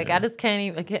growth. with you. Like, yeah.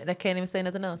 I can't even say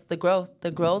nothing else. The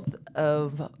growth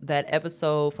of that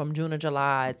episode from June or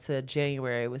July to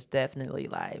January was definitely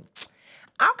like, okay,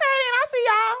 then I see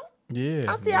y'all.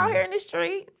 Yeah, I see y'all here in the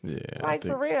street. Yeah, like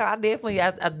for real. I definitely,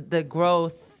 the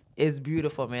growth is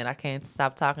beautiful, man. I can't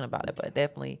stop talking about it, but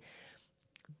definitely,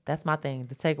 that's my thing.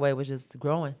 The takeaway was just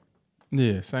growing.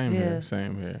 Yeah, same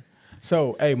here.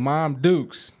 So, hey, Mom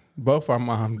Dukes. Both our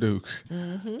Mom Dukes.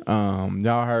 Mm-hmm.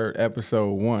 Y'all heard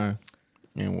episode 1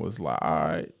 and was like, all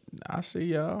right, I see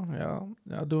y'all.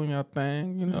 Y'all doing y'all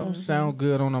thing. You know, sound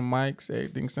good on the mics.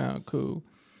 Everything sound cool.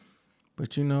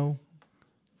 But, you know,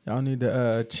 y'all need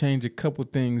to change a couple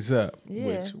things up,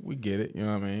 which we get it. You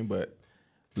know what I mean? But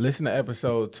listen to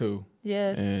episode 2.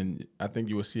 Yes. And I think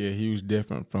you will see a huge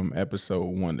difference from episode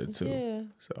 1 to 2. Yeah.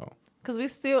 So. Cause we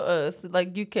still us. Like,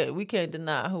 we can't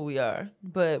deny who we are,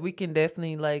 but we can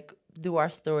definitely like do our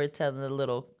storytelling a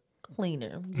little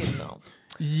cleaner, you know.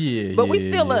 Yeah. But we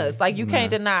still us. Like, you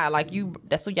can't deny. Like,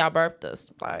 that's what y'all birthed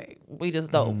us. Like, we just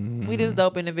dope. We just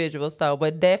dope individuals. So,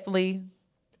 but definitely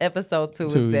episode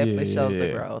 2 definitely shows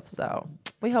the growth. So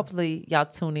hopefully y'all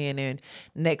tune in, and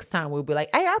next time we'll be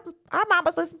like, hey, our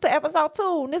mamas listened to episode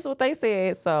 2 and this is what they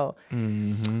said. So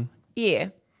yeah.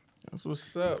 That's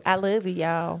what's up. I love you,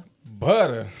 y'all.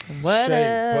 Butter.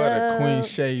 Queen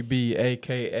Shay B,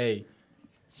 a.k.a.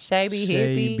 Shay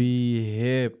B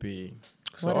Hippie.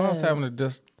 So I was having a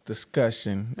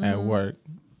discussion at work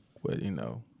with,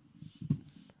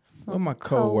 with my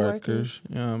coworkers,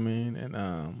 you know what I mean?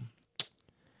 And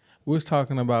we was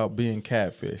talking about being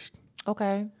catfished.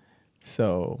 Okay.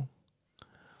 So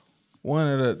one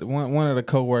of the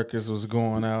coworkers was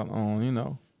going out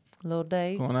on, little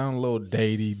date. Going out on a little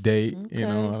datey date, you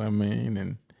know what I mean?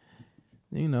 And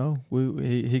he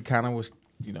kind of was,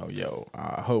 yo,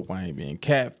 I hope I ain't being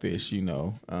catfished,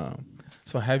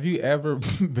 So have you ever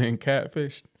been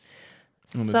catfished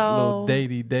on a little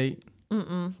datey date?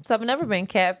 So I've never been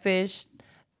catfished.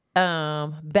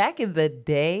 Back in the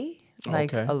day,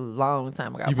 like a long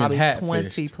time ago, probably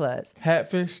 20 plus.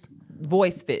 Hatfished?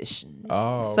 Voice fish.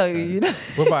 Oh, so okay.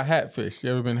 What about hatfish? You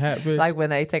ever been hatfish? Like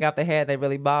when they take off their head, they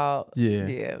really bald.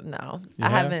 Yeah. No, I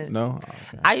haven't. No.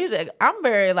 Okay. I'm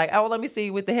very like, oh, let me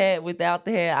see with the head, without the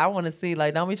head. I want to see.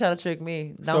 Like, don't be trying to trick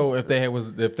me. So if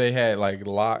they had like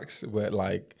locks, but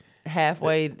like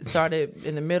halfway started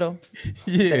in the middle.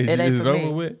 Yeah, it ain't is for it me.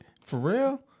 over with? For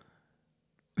real?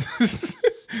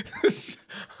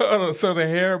 Hold on, so the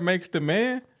hair makes the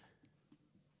man?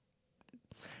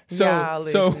 So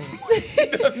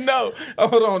no,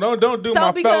 hold on, don't do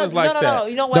my fellas like that. No,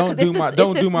 you know what?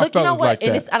 Don't do my fellas like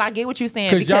that. And I get what you're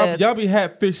saying because y'all be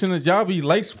hat fishing us, y'all be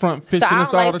lace front fishing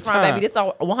us all the time. Baby, this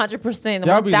all 100%,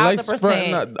 y'all be lace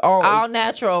front, all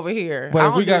natural over here.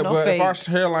 But if our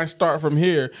hairline start from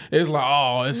here, it's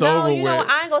like it's over with. No,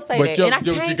 I ain't gonna say that. And I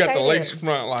can't you got the lace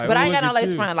front, like. But I ain't got no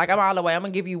lace front. Like I'm all the way. I'm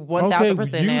gonna give you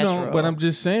 1,000% natural. But I'm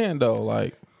just saying though,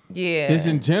 like. Yeah, it's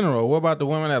in general. What about the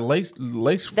women that lace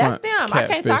front? That's them. I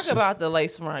can't talk about the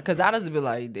lace front because I just be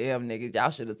like, damn nigga, y'all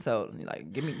should have told me.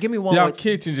 Like, give me one. Y'all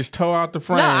kitchen just toe out the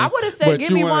frame. No, I would have said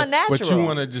give me one natural. But you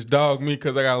want to just dog me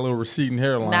because I got a little receding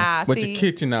hairline. Nah, but your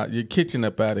kitchen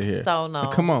up out of here. So no,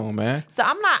 now, come on, man. So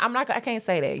I'm not. I can't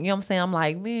say that. You know what I'm saying? I'm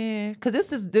like, man, because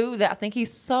this is dude that I think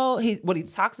what he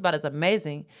talks about is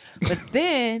amazing, but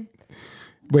then.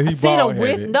 But he bald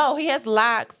headed. No, he has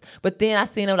locks. But then I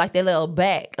seen him like that little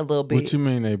back a little bit. What you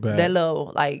mean they back? That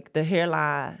little like the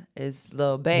hairline is a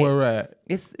little back. Where at?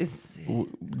 It's.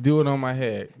 Do it on my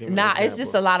head. Nah, it's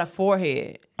just a lot of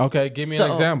forehead. Okay, give me an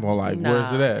example. Like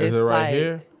where's it at? Is it right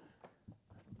here?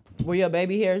 Where your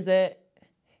baby hair is at?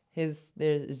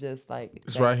 There's just like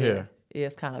it's right here. Yeah,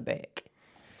 it's kind of back.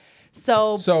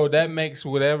 So that makes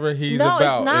whatever he's about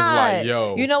it's not. Is like,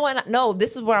 yo. You know what? No,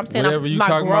 this is where I'm saying whatever you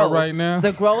talking about right now.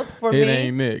 The growth for me. It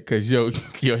ain't it, because your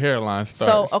hairline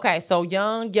starts. So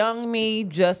young me,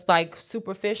 just like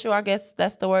superficial, I guess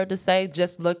that's the word to say.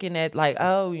 Just looking at like,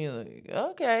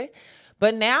 okay.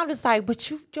 But now I'm just like,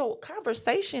 your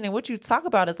conversation and what you talk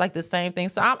about is like the same thing.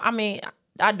 So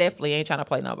I definitely ain't trying to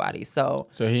play nobody. So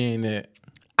he ain't it.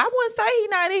 I wouldn't say he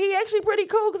not. He actually pretty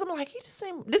cool because I'm like, he just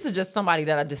seemed. This is just somebody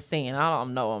that I just seen. I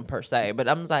don't know him per se, but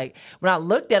I'm just like, when I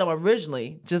looked at him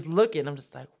originally, just looking, I'm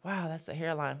just like, wow, that's a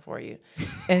hairline for you.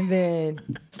 And then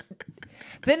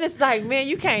it's like, man,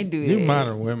 you can't do that. You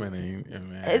modern women ain't.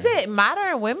 Man. Is it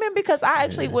modern women? Because I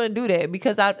actually wouldn't do that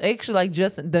because I actually like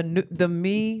just the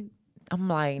me. I'm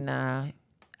like, nah,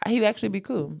 he'd actually be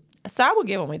cool. So I would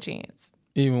give him a chance.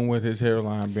 Even with his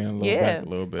hairline being a little back a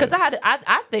little bit. Because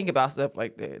I think about stuff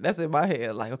like that. That's in my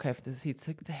head. Like, okay, if he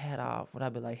took the hat off, would I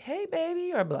be like, hey,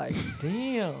 baby? Or I'd be like,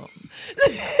 damn.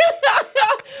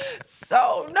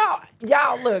 So, no.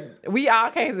 Y'all, look, we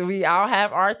all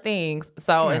have our things.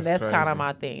 So, and that's kind of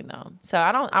my thing, though. So,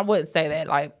 I wouldn't say that.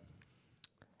 Like,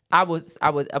 I would,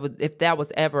 if that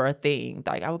was ever a thing,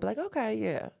 like, I would be like, okay,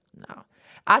 yeah. No.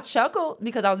 I chuckled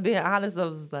because I was being honest. I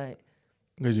was just like,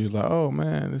 because you was like, oh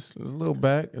man, it's a little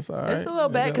back. It's all right. It's a little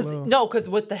back. Because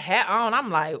with the hat on, I'm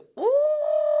like, ooh,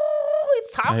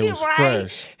 it's talking right.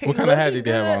 Fresh. What kind of hat did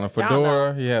he have on? A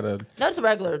fedora? He had a... No, just a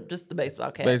regular, just the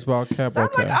baseball cap. Baseball cap, so I'm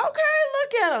like, okay,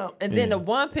 look at him. And then the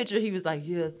one picture, he was like,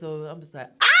 yeah, so I'm just like,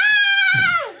 ah!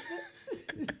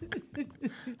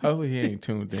 Oh, he ain't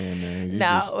tuned in, man.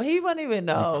 He wouldn't even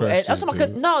know.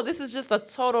 No, this is just a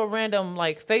total random,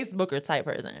 like, Facebooker type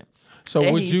person.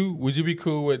 So would you be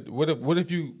cool with what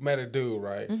if you met a dude,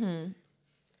 right? Mm-hmm.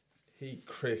 He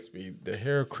crispy, the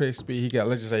hair crispy.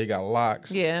 Let's just say he got locks.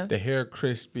 Yeah. The hair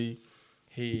crispy.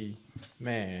 He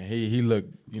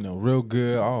looked real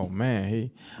good. Oh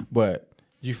man, but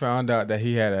you found out that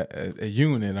he had a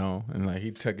unit on, and like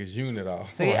he took his unit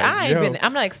off. See, like,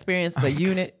 I'm not experienced with a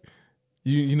unit.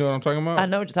 You know what I'm talking about? I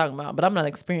know what you're talking about, but I'm not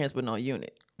experienced with no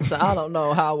unit. So I don't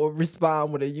know how I would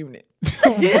respond with a unit.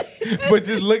 But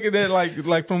just looking at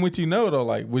like from what you know though,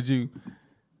 like would you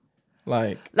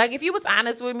like if you was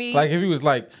honest with me, like if he was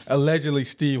like allegedly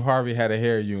Steve Harvey had a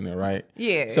hair unit, right?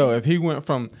 Yeah. So if he went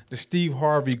from the Steve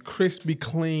Harvey crispy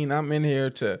clean, I'm in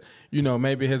here to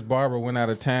maybe his barber went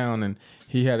out of town and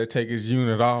he had to take his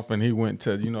unit off and he went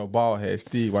to bald head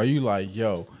Steve. Are you like,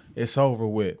 yo, it's over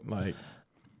with, like?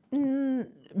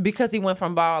 Because he went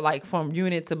from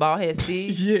unit to bald head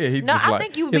Steve. Yeah, I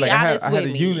think you would be honest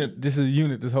with me. Unit. This is a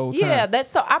unit this whole time. Yeah, that's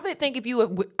so. I would think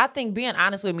I think being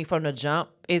honest with me from the jump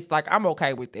is like I'm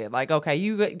okay with it. Like, okay,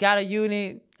 you got a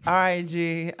unit. All right,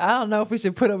 G. I don't know if we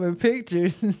should put them in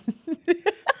pictures.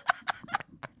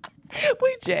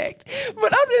 We jacked,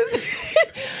 but I'm just.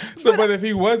 But if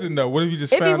he wasn't though, what if you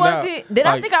just found out? If he wasn't, then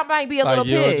I think I might be a little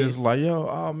pissed. Just like, yo,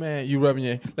 oh man, you rubbing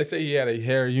your. Let's say he had a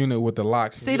hair unit with the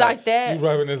locks. See, like that. You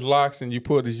rubbing his locks and you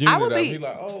pulled his unit up. He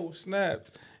like, oh snap,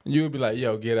 and you would be like,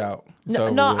 yo, get out.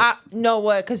 I know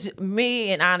what? Because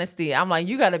me and honesty, I'm like,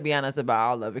 you got to be honest about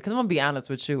all of it. Because I'm gonna be honest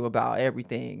with you about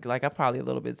everything. Like I'm probably a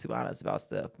little bit too honest about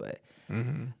stuff, but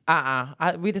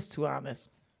we just too honest.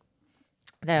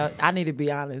 Now, I need to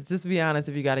be honest. Just be honest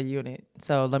if you got a unit.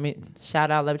 So let me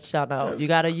shout out. You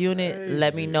got a unit? Crazy.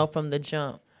 Let me know from the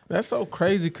jump. That's so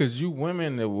crazy because you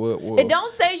women that would. It don't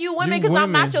say you women because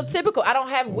I'm not your typical. I don't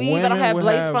have weave. I don't have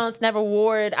lace fronts. Never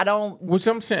wore it. I don't. Which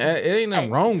I'm saying, it ain't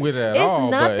nothing wrong with it at all.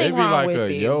 It's nothing wrong with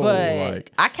it. Yo, but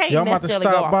like, I can't y'all about to necessarily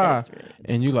go stop off by, that experience.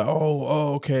 and you like,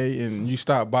 oh, okay, and you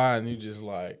stop by and you just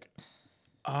like,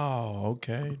 oh,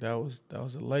 okay, that was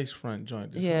a lace front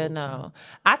joint. Yeah, no. Time.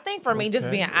 I think for me, just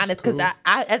being honest, because I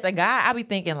as a guy, I be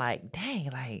thinking like, dang,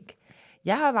 like.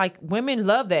 Y'all like women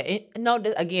love that. No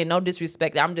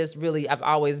disrespect. I've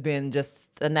always been just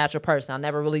a natural person. I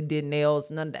never really did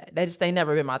nails, none of that. That just ain't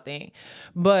never been my thing.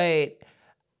 But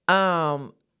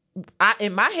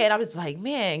in my head, I was like,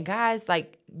 man, guys,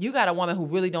 like you got a woman who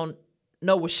really don't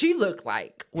know what she looked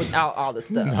like without all the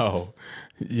stuff. No,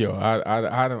 yo,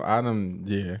 I don't,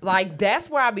 yeah. Like that's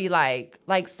where I be like,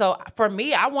 so for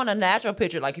me, I want a natural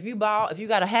picture. Like if you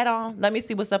got a hat on, let me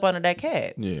see what's up under that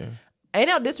cap. Yeah. Ain't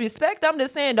no disrespect. I'm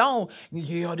just saying,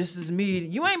 this is me.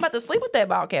 You ain't about to sleep with that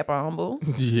ball cap on, boo.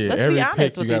 Yeah, let's every be honest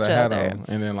pic with you got each a hat other. on.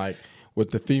 And then like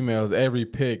with the females, every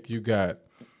pic you got,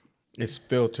 it's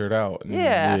filtered out. And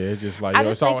yeah. It's just like,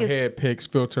 it's all head pics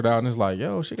filtered out. And it's like,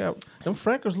 yo, she got, them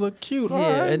freckles look cute.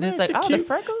 Yeah, right, and man, it's like, cute. the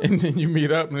freckles? And then you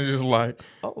meet up and it's just like,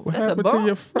 what happened to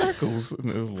your freckles? And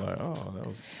it's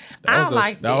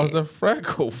like, that was the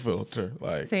freckle filter.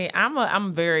 Like, see,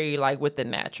 I'm very like with the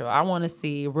natural. I want to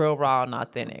see real raw and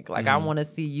authentic. Like I want to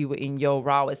see you in your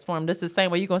rawest form. This is the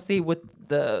same way you're gonna see with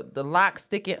the locks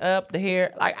sticking up, the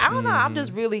hair. Like I don't know. I'm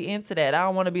just really into that. I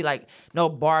don't want to be like no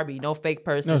Barbie, no fake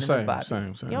person. Same. You know what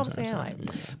I'm saying? Same, like,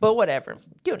 yeah. But whatever.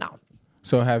 You know.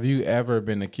 So have you ever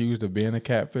been accused of being a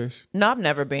catfish? No, I've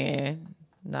never been.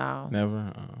 No.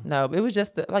 Never? No, it was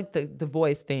just the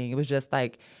voice thing. It was just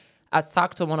like I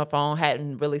talked to him on the phone,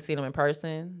 hadn't really seen him in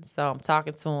person. So I'm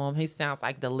talking to him. He sounds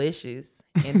like delicious.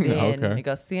 And then he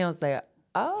goes, sounds like,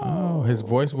 oh. His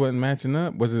voice wasn't matching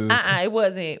up? Was it? It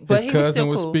wasn't. But his he was cousin still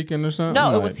was cool. speaking or something?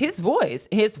 No, it was his voice.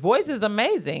 His voice is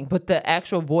amazing, but the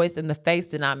actual voice and the face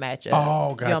did not match up.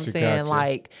 Oh, gotcha, you know what I'm saying? gotcha.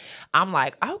 Like, I'm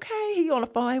like, okay, he on the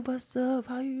phone. Hey, what's up?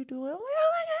 How you doing? I'm like,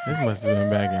 oh my God. This must have been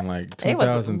back in like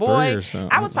 2003 or something.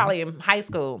 I was probably in high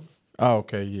school. Oh,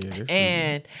 okay, yeah.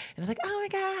 And it's like, oh my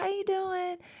God, how you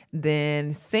doing?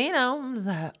 Then seen him, I was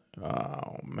like,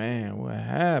 oh man, what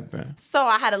happened? So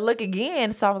I had to look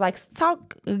again. So I was like,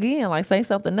 talk again, like say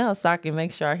something else so I can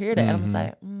make sure I hear that. And I was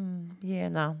like, yeah,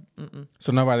 no. Mm-mm.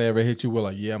 So nobody ever hit you with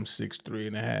like, yeah, I'm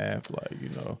 6'3.5", like, you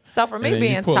know. So for me and then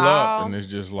being you pull tall, up and it's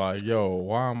just like, yo,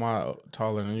 why am I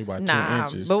taller than you by 2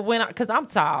 inches? But because I'm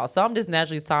tall, so I'm just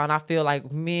naturally tall, and I feel like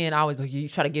men always you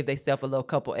try to give themselves a little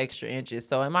couple extra inches.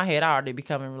 So in my head, I already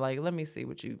becoming like, let me see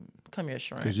what you come here,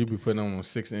 shrimp. Because you be putting on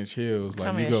 6-inch heels, like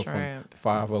come you here, go shrimp.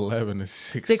 from 5'11" to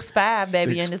 6'5",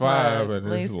 baby, in this mug.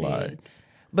 and it's like.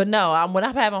 But no, when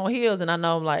I have on heels and I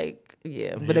know I'm like,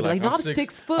 yeah. But they be like, no, I'm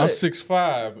 6 foot. I'm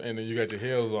 6'5", and then you got your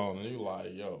heels on, and you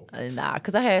like, yo. Nah,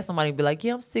 because I had somebody be like,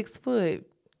 yeah, I'm 6 foot.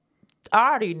 I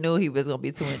already knew he was going to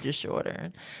be 2 inches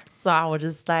shorter. So I was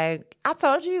just like, I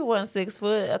told you wasn't 6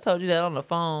 foot. I told you that on the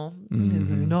phone.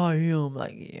 Mm-hmm. No, I am.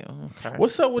 Like, yeah, okay.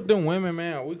 What's up with them women,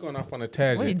 man? We going off on a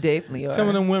tangent. We definitely are. Some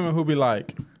of them women who be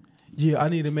like, yeah, I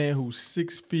need a man who's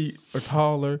 6 feet or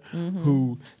taller,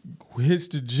 who hits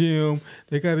the gym.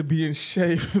 They got to be in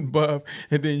shape and buff.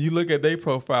 And then you look at their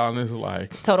profile and it's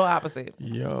like, total opposite.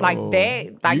 Yo, like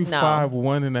that. Like you no.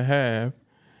 5'1.5".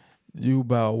 You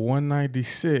about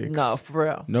 196. No, for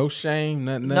real. No shame.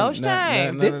 Nothing. No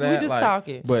shame. None of that. We just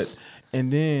talking. But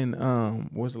and then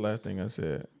what's the last thing I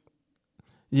said?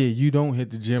 Yeah, you don't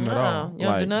hit the gym at all. You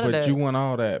don't do none of that. You want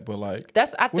all that, but like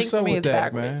that's I think what's for up me with it's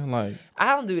that, backwards. man? Like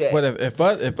I don't do that.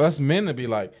 But if us men to be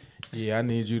like, yeah, I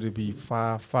need you to be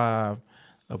 5'5",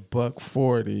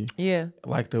 $140. Yeah.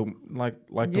 Like to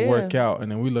work out,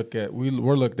 and then we're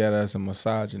looked at as a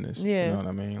misogynist. Yeah. You know what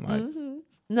I mean? Like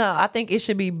No, I think it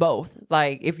should be both.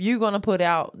 Like, if you're going to put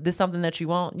out this something that you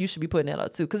want, you should be putting it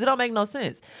out too. Because it don't make no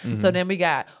sense. So then we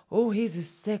got, oh, he's a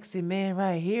sexy man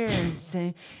right here. And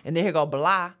then here go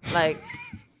blah. Like,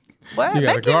 what? You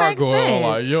got a gargoyle on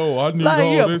like, yo, I need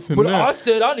all this and but that. I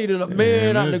said I needed a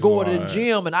man to go to the like,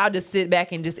 gym, and I just sit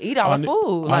back and just eat all the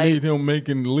food. I need him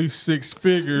making at least 6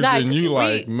 figures, like, and you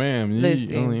like, ma'am,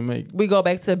 you only make. We go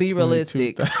back to be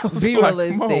realistic. Be like,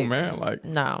 realistic. Come on, man. Like,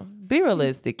 no. Be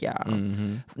realistic, y'all.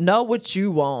 Know what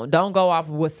you want. Don't go off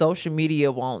of what social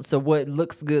media wants or what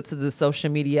looks good to the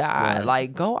social media eye. Right.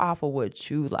 Like, go off of what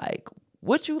you like.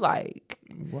 What you like.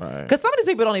 Right. Because some of these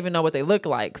people don't even know what they look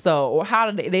like. So, or how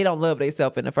do they don't love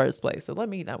themselves in the first place. So,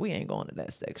 we ain't going to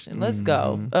that section. Let's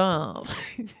go. So,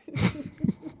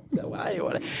 I ain't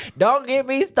want to. Don't get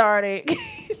me started.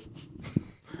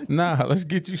 Nah, let's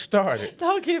get you started.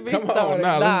 Don't get me started.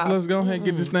 Come on, let's go ahead and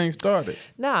get this thing started.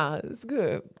 Nah, it's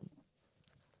good.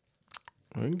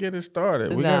 We can get it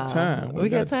started. We got time. We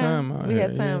got time. Out we here.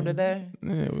 got time today.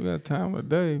 Yeah, we got time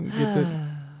today. We get that.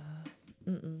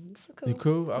 Cool. You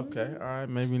cool? Okay. All right.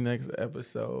 Maybe next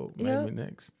episode. Maybe Yep.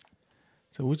 next.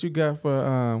 So what you got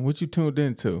for what you tuned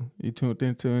into? You tuned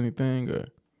into anything or?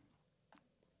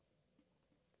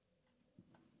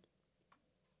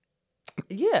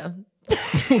 Yeah.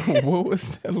 What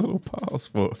was that little pause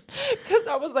for? Because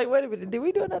I was like, wait a minute, did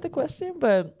we do another question?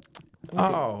 But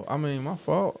Oh, I mean, my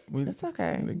fault. it's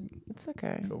okay. It's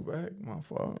okay. Go back. My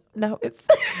fault. No, it's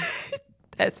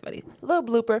that's funny. Little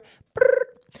blooper.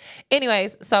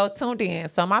 Anyways, so tuned in.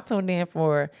 So my tuned in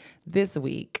for this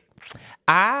week.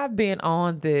 I've been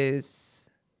on this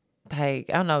like,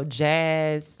 I don't know,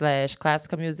 jazz /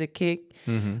 classical music kick.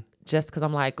 Mm-hmm. Just because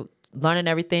I'm like learning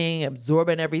everything,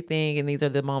 absorbing everything. And these are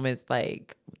the moments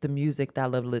like the music that I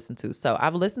love to listen to. So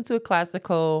I've listened to a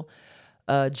classical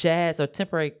jazz or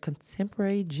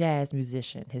contemporary jazz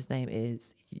musician. His name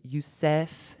is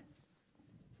Yusef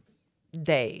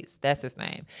Days. That's his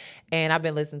name. And I've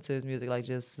been listening to his music like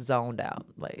just zoned out.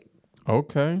 Like,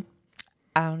 okay.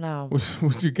 I don't know.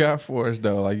 What you got for us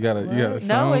though? Like you got a song?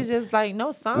 No, it's just like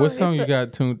no song. What song you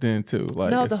got tuned into?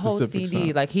 Like no, a the whole CD.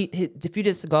 song? Like he, if you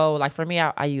just go, like for me,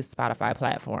 I use Spotify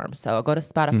platform. So I go to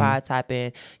Spotify, type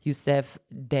in Yusef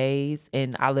Days,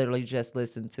 and I literally just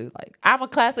listen to like I'm a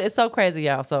classic. It's so crazy,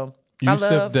 y'all. So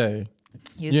Yusef Day.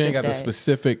 Yusef You ain't got Day. the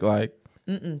specific like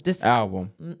just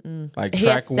album. Like he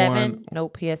track has 7. one.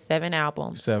 Nope, he has 7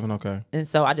 albums. 7. Okay. And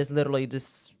so I just literally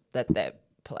just let that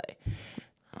play.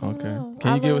 Okay. know.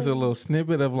 Can you give us a little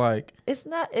snippet of like? It's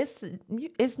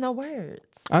no words.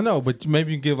 I know, but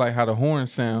maybe you give like how the horn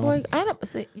sound. Boy, I don't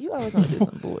see. You always want to do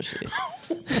some bullshit.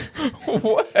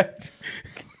 What?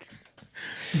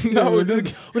 No, just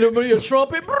whenever your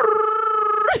trumpet.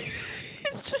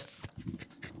 It's just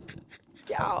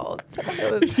y'all. Tell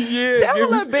him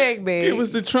a big. Give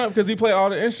us the trump because he play all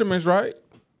the instruments, right?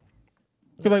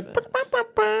 You're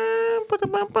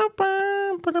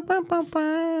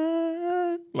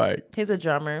like He's a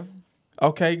drummer.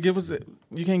 Okay,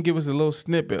 you can give us a little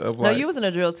snippet of like. No, you was in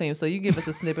a drill team, so you give us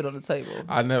a snippet on the table.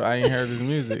 I ain't heard his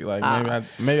music. Like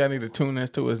maybe I need to tune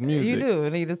into his music. You do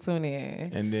need to tune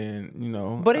in. And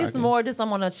then, But it's more just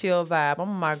I'm on a chill vibe. I'm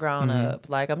on my grown up.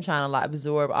 Like I'm trying to like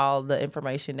absorb all the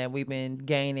information that we've been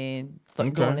gaining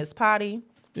doing this potty.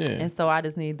 Yeah. And so I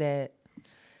just need that.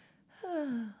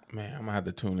 Man, I'm gonna have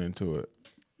to tune into it.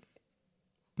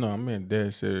 No, I'm being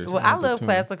dead serious. Well, I love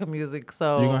classical music,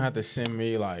 so you're gonna have to send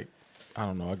me like, I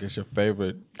don't know, I guess your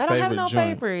favorite. I don't have no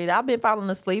joint. favorite. I've been falling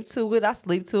asleep to it. I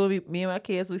sleep to it. Me and my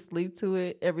kids, we sleep to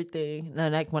it. Everything.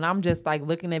 And like when I'm just like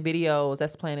looking at videos,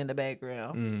 that's playing in the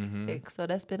background. Mm-hmm. So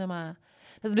that's been my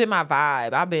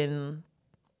vibe. I've been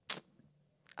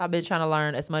trying to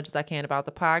learn as much as I can about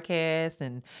the podcast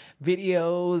and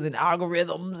videos and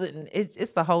algorithms, and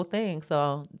it's the whole thing.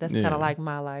 So that's kind of like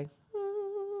my like.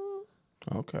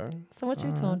 Okay. So what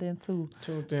you tuned into?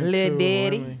 Tuned into Lil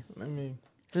Daddy. Let me.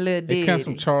 Lil Daddy. It comes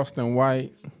from Charleston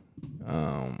White.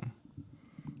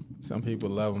 Some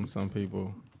people love him, some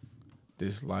people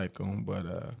dislike him,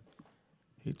 but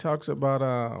he talks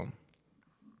about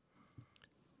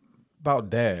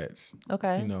dads.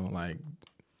 Okay. You know, like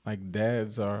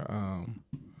dads are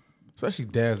especially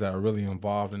dads that are really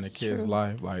involved in the kid's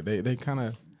life. Like they kind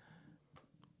of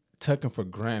took him for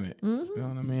granted. Mm-hmm. You know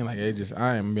what I mean? Like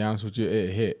I am be honest with you,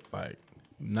 it hit. Like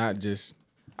not just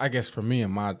I guess for me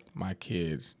and my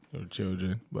kids or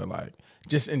children, but like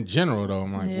just in general though,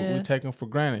 I'm like we take them for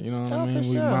granted. You know what I mean?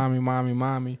 We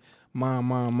mommy,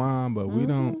 mom, but we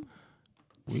don't.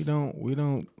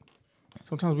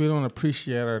 Sometimes we don't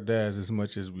appreciate our dads as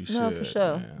much as we should. No, for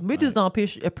sure. Man. We just don't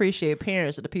appreciate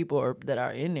parents or the people that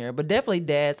are in there. But definitely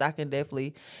dads, I can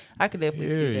definitely see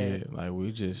that. Like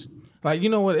we just like, you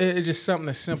know what? It's just something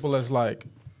as simple as like,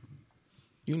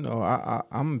 you know,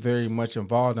 I'm very much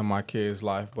involved in my kids'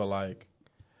 life, but like,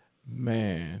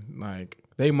 man, like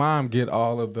they mom get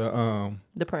all of the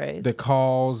praise, the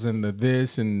calls and the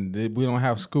this and we don't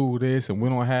have school this and we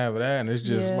don't have that, and it's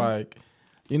just like.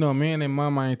 You know, me and their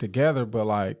mama ain't together, but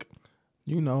like,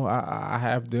 you know, I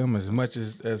have them as much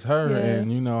as her, and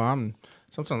you know,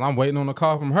 sometimes I'm waiting on a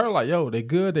call from her, like, yo, they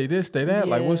good, they this, they that,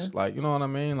 like, what's like, you know what I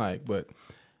mean, like, but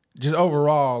just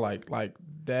overall, like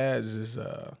dads is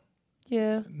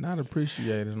not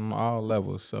appreciated on all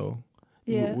levels, so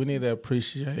we need to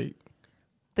appreciate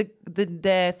the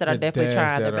dads that are definitely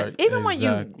trying their best, even when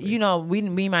you know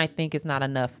we might think it's not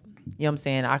enough You know what I'm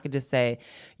saying? I could just say,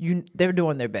 they're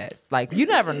doing their best. Like, you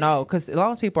never know, because as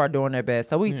long as people are doing their best.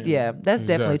 So that's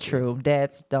definitely true.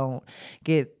 Dads don't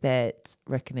get that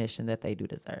recognition that they do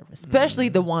deserve, especially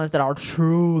the ones that are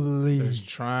truly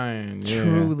trying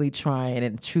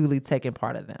and truly taking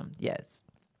part of them. Yes.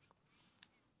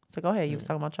 So go ahead. You was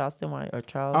talking about Charles Stenway or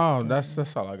Charles. Oh,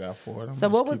 that's all I got for it. So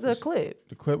what was the clip?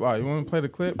 The clip. Oh, you want to play the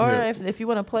clip? Or if you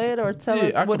want to play it or tell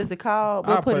us what is it called,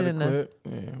 we'll put it in the clip.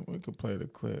 Yeah, we could play the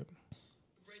clip.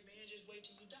 Great man, just wait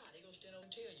till you die. They gonna stand up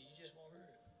and tell you. You just won't hear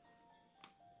it.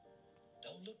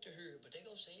 Don't look to her, but they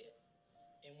gonna say it.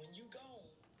 And when you gone,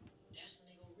 that's when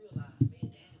they gonna realize,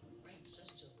 man, Daddy was great, such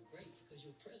and such was great, because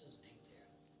your presence ain't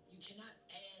there. You cannot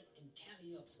add and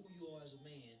tally up who you are as a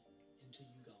man until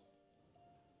you gone.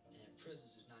 And that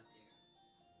presence is not there.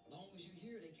 As long as you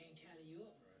here, they can't tally you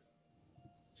up,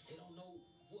 right? They don't know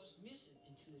what's missing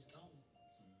until it's gone.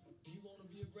 Do you want to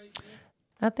be a great man?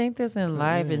 I think this in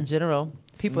life in general.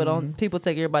 People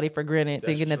take everybody for granted,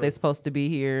 thinking that they're supposed to be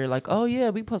here. Like, oh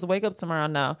yeah, we supposed to wake up tomorrow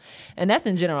now, and that's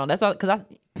in general. That's all.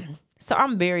 So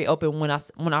I'm very open when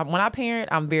I parent.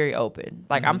 I'm very open.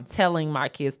 Like I'm telling my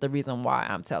kids the reason why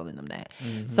I'm telling them that.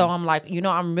 So I'm like,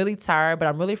 I'm really tired, but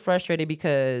I'm really frustrated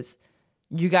because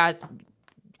you guys,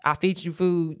 I feed you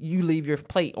food, you leave your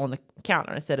plate on the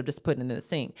counter instead of just putting it in the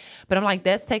sink. But I'm like,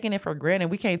 that's taking it for granted.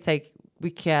 We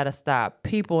gotta stop.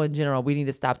 People in general, we need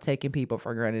to stop taking people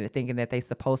for granted and thinking that they're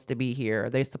supposed to be here or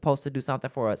they're supposed to do something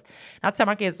for us. And I tell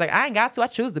my kids, like, I ain't got to. I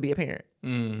choose to be a parent.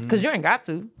 Because you ain't got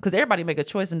to. Because everybody make a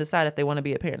choice and decide if they want to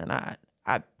be a parent or not.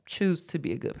 I choose to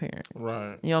be a good parent.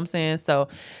 Right. You know what I'm saying? So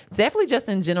definitely just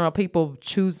in general, people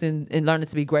choosing and learning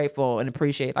to be grateful and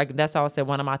appreciate. Like, that's why I said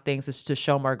one of my things is to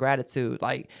show more gratitude.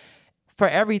 Like, for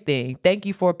everything. Thank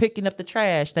you for picking up the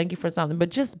trash. Thank you for something. But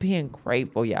just being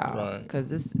grateful, y'all.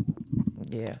 Because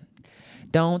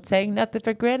don't take nothing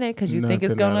for granted because you think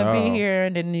it's going to be here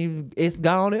and then it's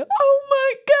gone. And, oh,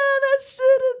 my God, I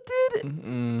should have did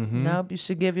it. Nope, you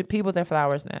should give your people their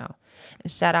flowers now.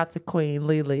 And shout out to Queen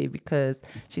Lily because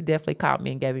she definitely caught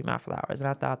me and gave me my flowers. And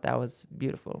I thought that was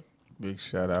beautiful. Big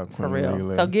shout out, Queen For real.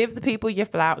 Lily. So give the people your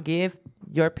give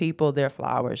your people their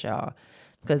flowers, y'all.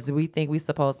 Because we think we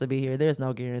supposed to be here. There's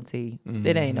no guarantee.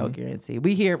 It ain't no guarantee.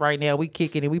 We here right now. We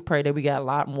kicking it. We pray that we got a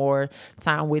lot more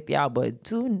time with y'all. But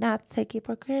do not take it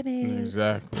for granted.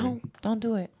 Exactly. Don't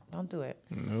do it. Don't do it.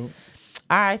 Nope.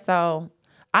 All right. So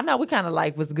I know we kind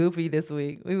of was goofy this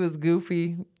week. We was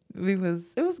goofy. It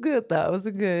was good though. It was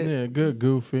a good. Yeah, good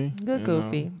goofy. Good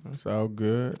goofy. It's all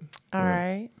good. All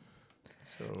right.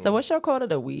 So what's your quote of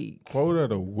the week? Quote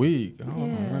of the week.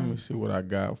 Let me see what I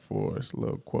got for us. A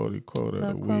little quote of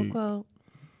the week.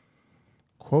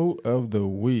 Quote of the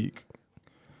week.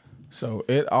 So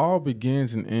it all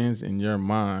begins and ends in your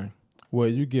mind.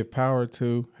 What you give power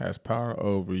to has power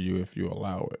over you if you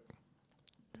allow it.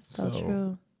 So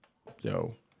true.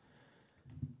 Yo,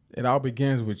 it all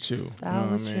begins with you. You know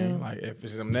what I mean? Like if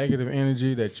it's some negative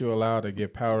energy that you allow to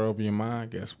get power over your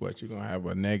mind, guess what? You're going to have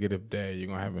a negative day. You're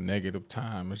going to have a negative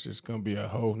time. It's just going to be a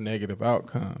whole negative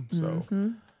outcome. So,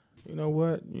 you know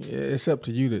what? It's up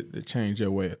to you to change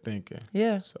your way of thinking.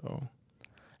 Yeah. So,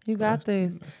 you got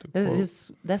this.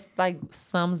 That's like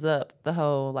sums up the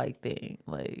whole thing.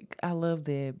 Like, I love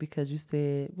that because you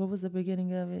said, what was the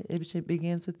beginning of it? It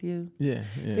begins with you. Yeah.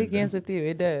 It begins with you.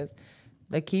 It does.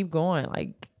 Like, keep going.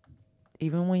 Like,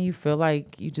 even when you feel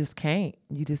like you just can't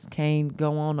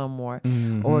go on no more.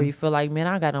 Or you feel like, man,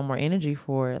 I got no more energy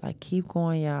for it. Like, keep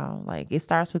going, y'all. Like, it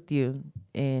starts with you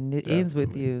and it ends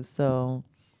with you. So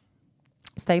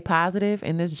stay positive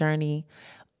in this journey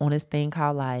on this thing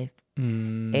called life.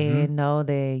 And know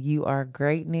that you are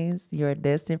greatness. You're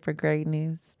destined for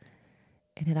greatness.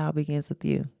 And it all begins with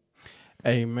you.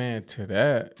 Amen to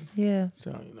that. Yeah.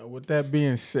 So, with that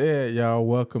being said, y'all,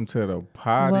 welcome to the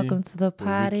Poddy. Welcome to the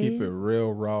Poddy. We keep it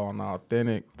real, raw, and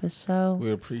authentic. For sure.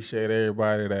 We appreciate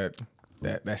everybody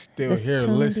that's still here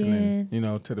listening,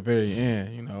 to the very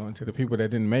end, and to the people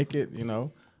that didn't make it,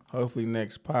 hopefully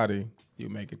next Poddy, you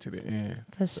make it to the end.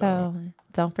 For sure.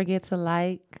 Don't forget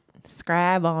to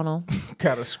subscribe on them.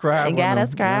 Gotta subscribe on them. Gotta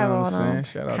subscribe on them.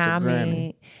 Shout out comment. to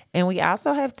Granny. And we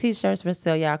also have t-shirts for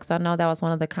sale, y'all, because I know that was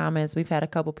one of the comments. We've had a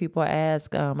couple people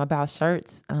ask about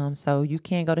shirts. So you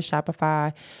can go to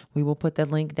Shopify. We will put the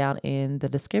link down in the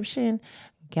description.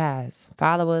 Guys,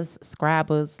 follow us,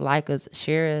 subscribe us, like us,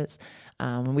 share us.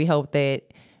 And we hope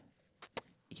that,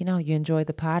 you enjoy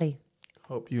the Poddy.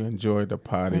 Hope you enjoyed the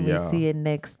Poddy, and y'all. We'll see you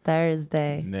next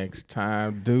Thursday. Next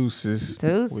time, deuces.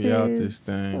 Deuces. We out this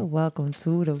thing. Welcome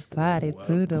to the Poddy,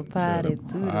 to the Poddy,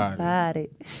 to the Poddy.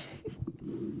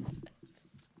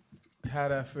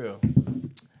 How'd that feel?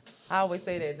 I always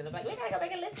say that. Then I'm like, we gotta go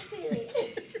back and listen to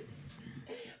it.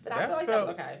 But I feel like that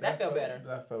was okay. That felt better.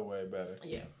 That felt way better.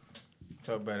 Yeah.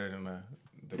 Felt better than the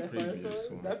previous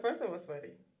one. That first one was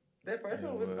funny. That first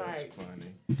one was like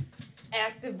funny.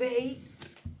 Activate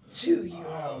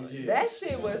 2-year-old. Yeah. That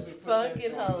shit was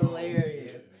fucking hilarious.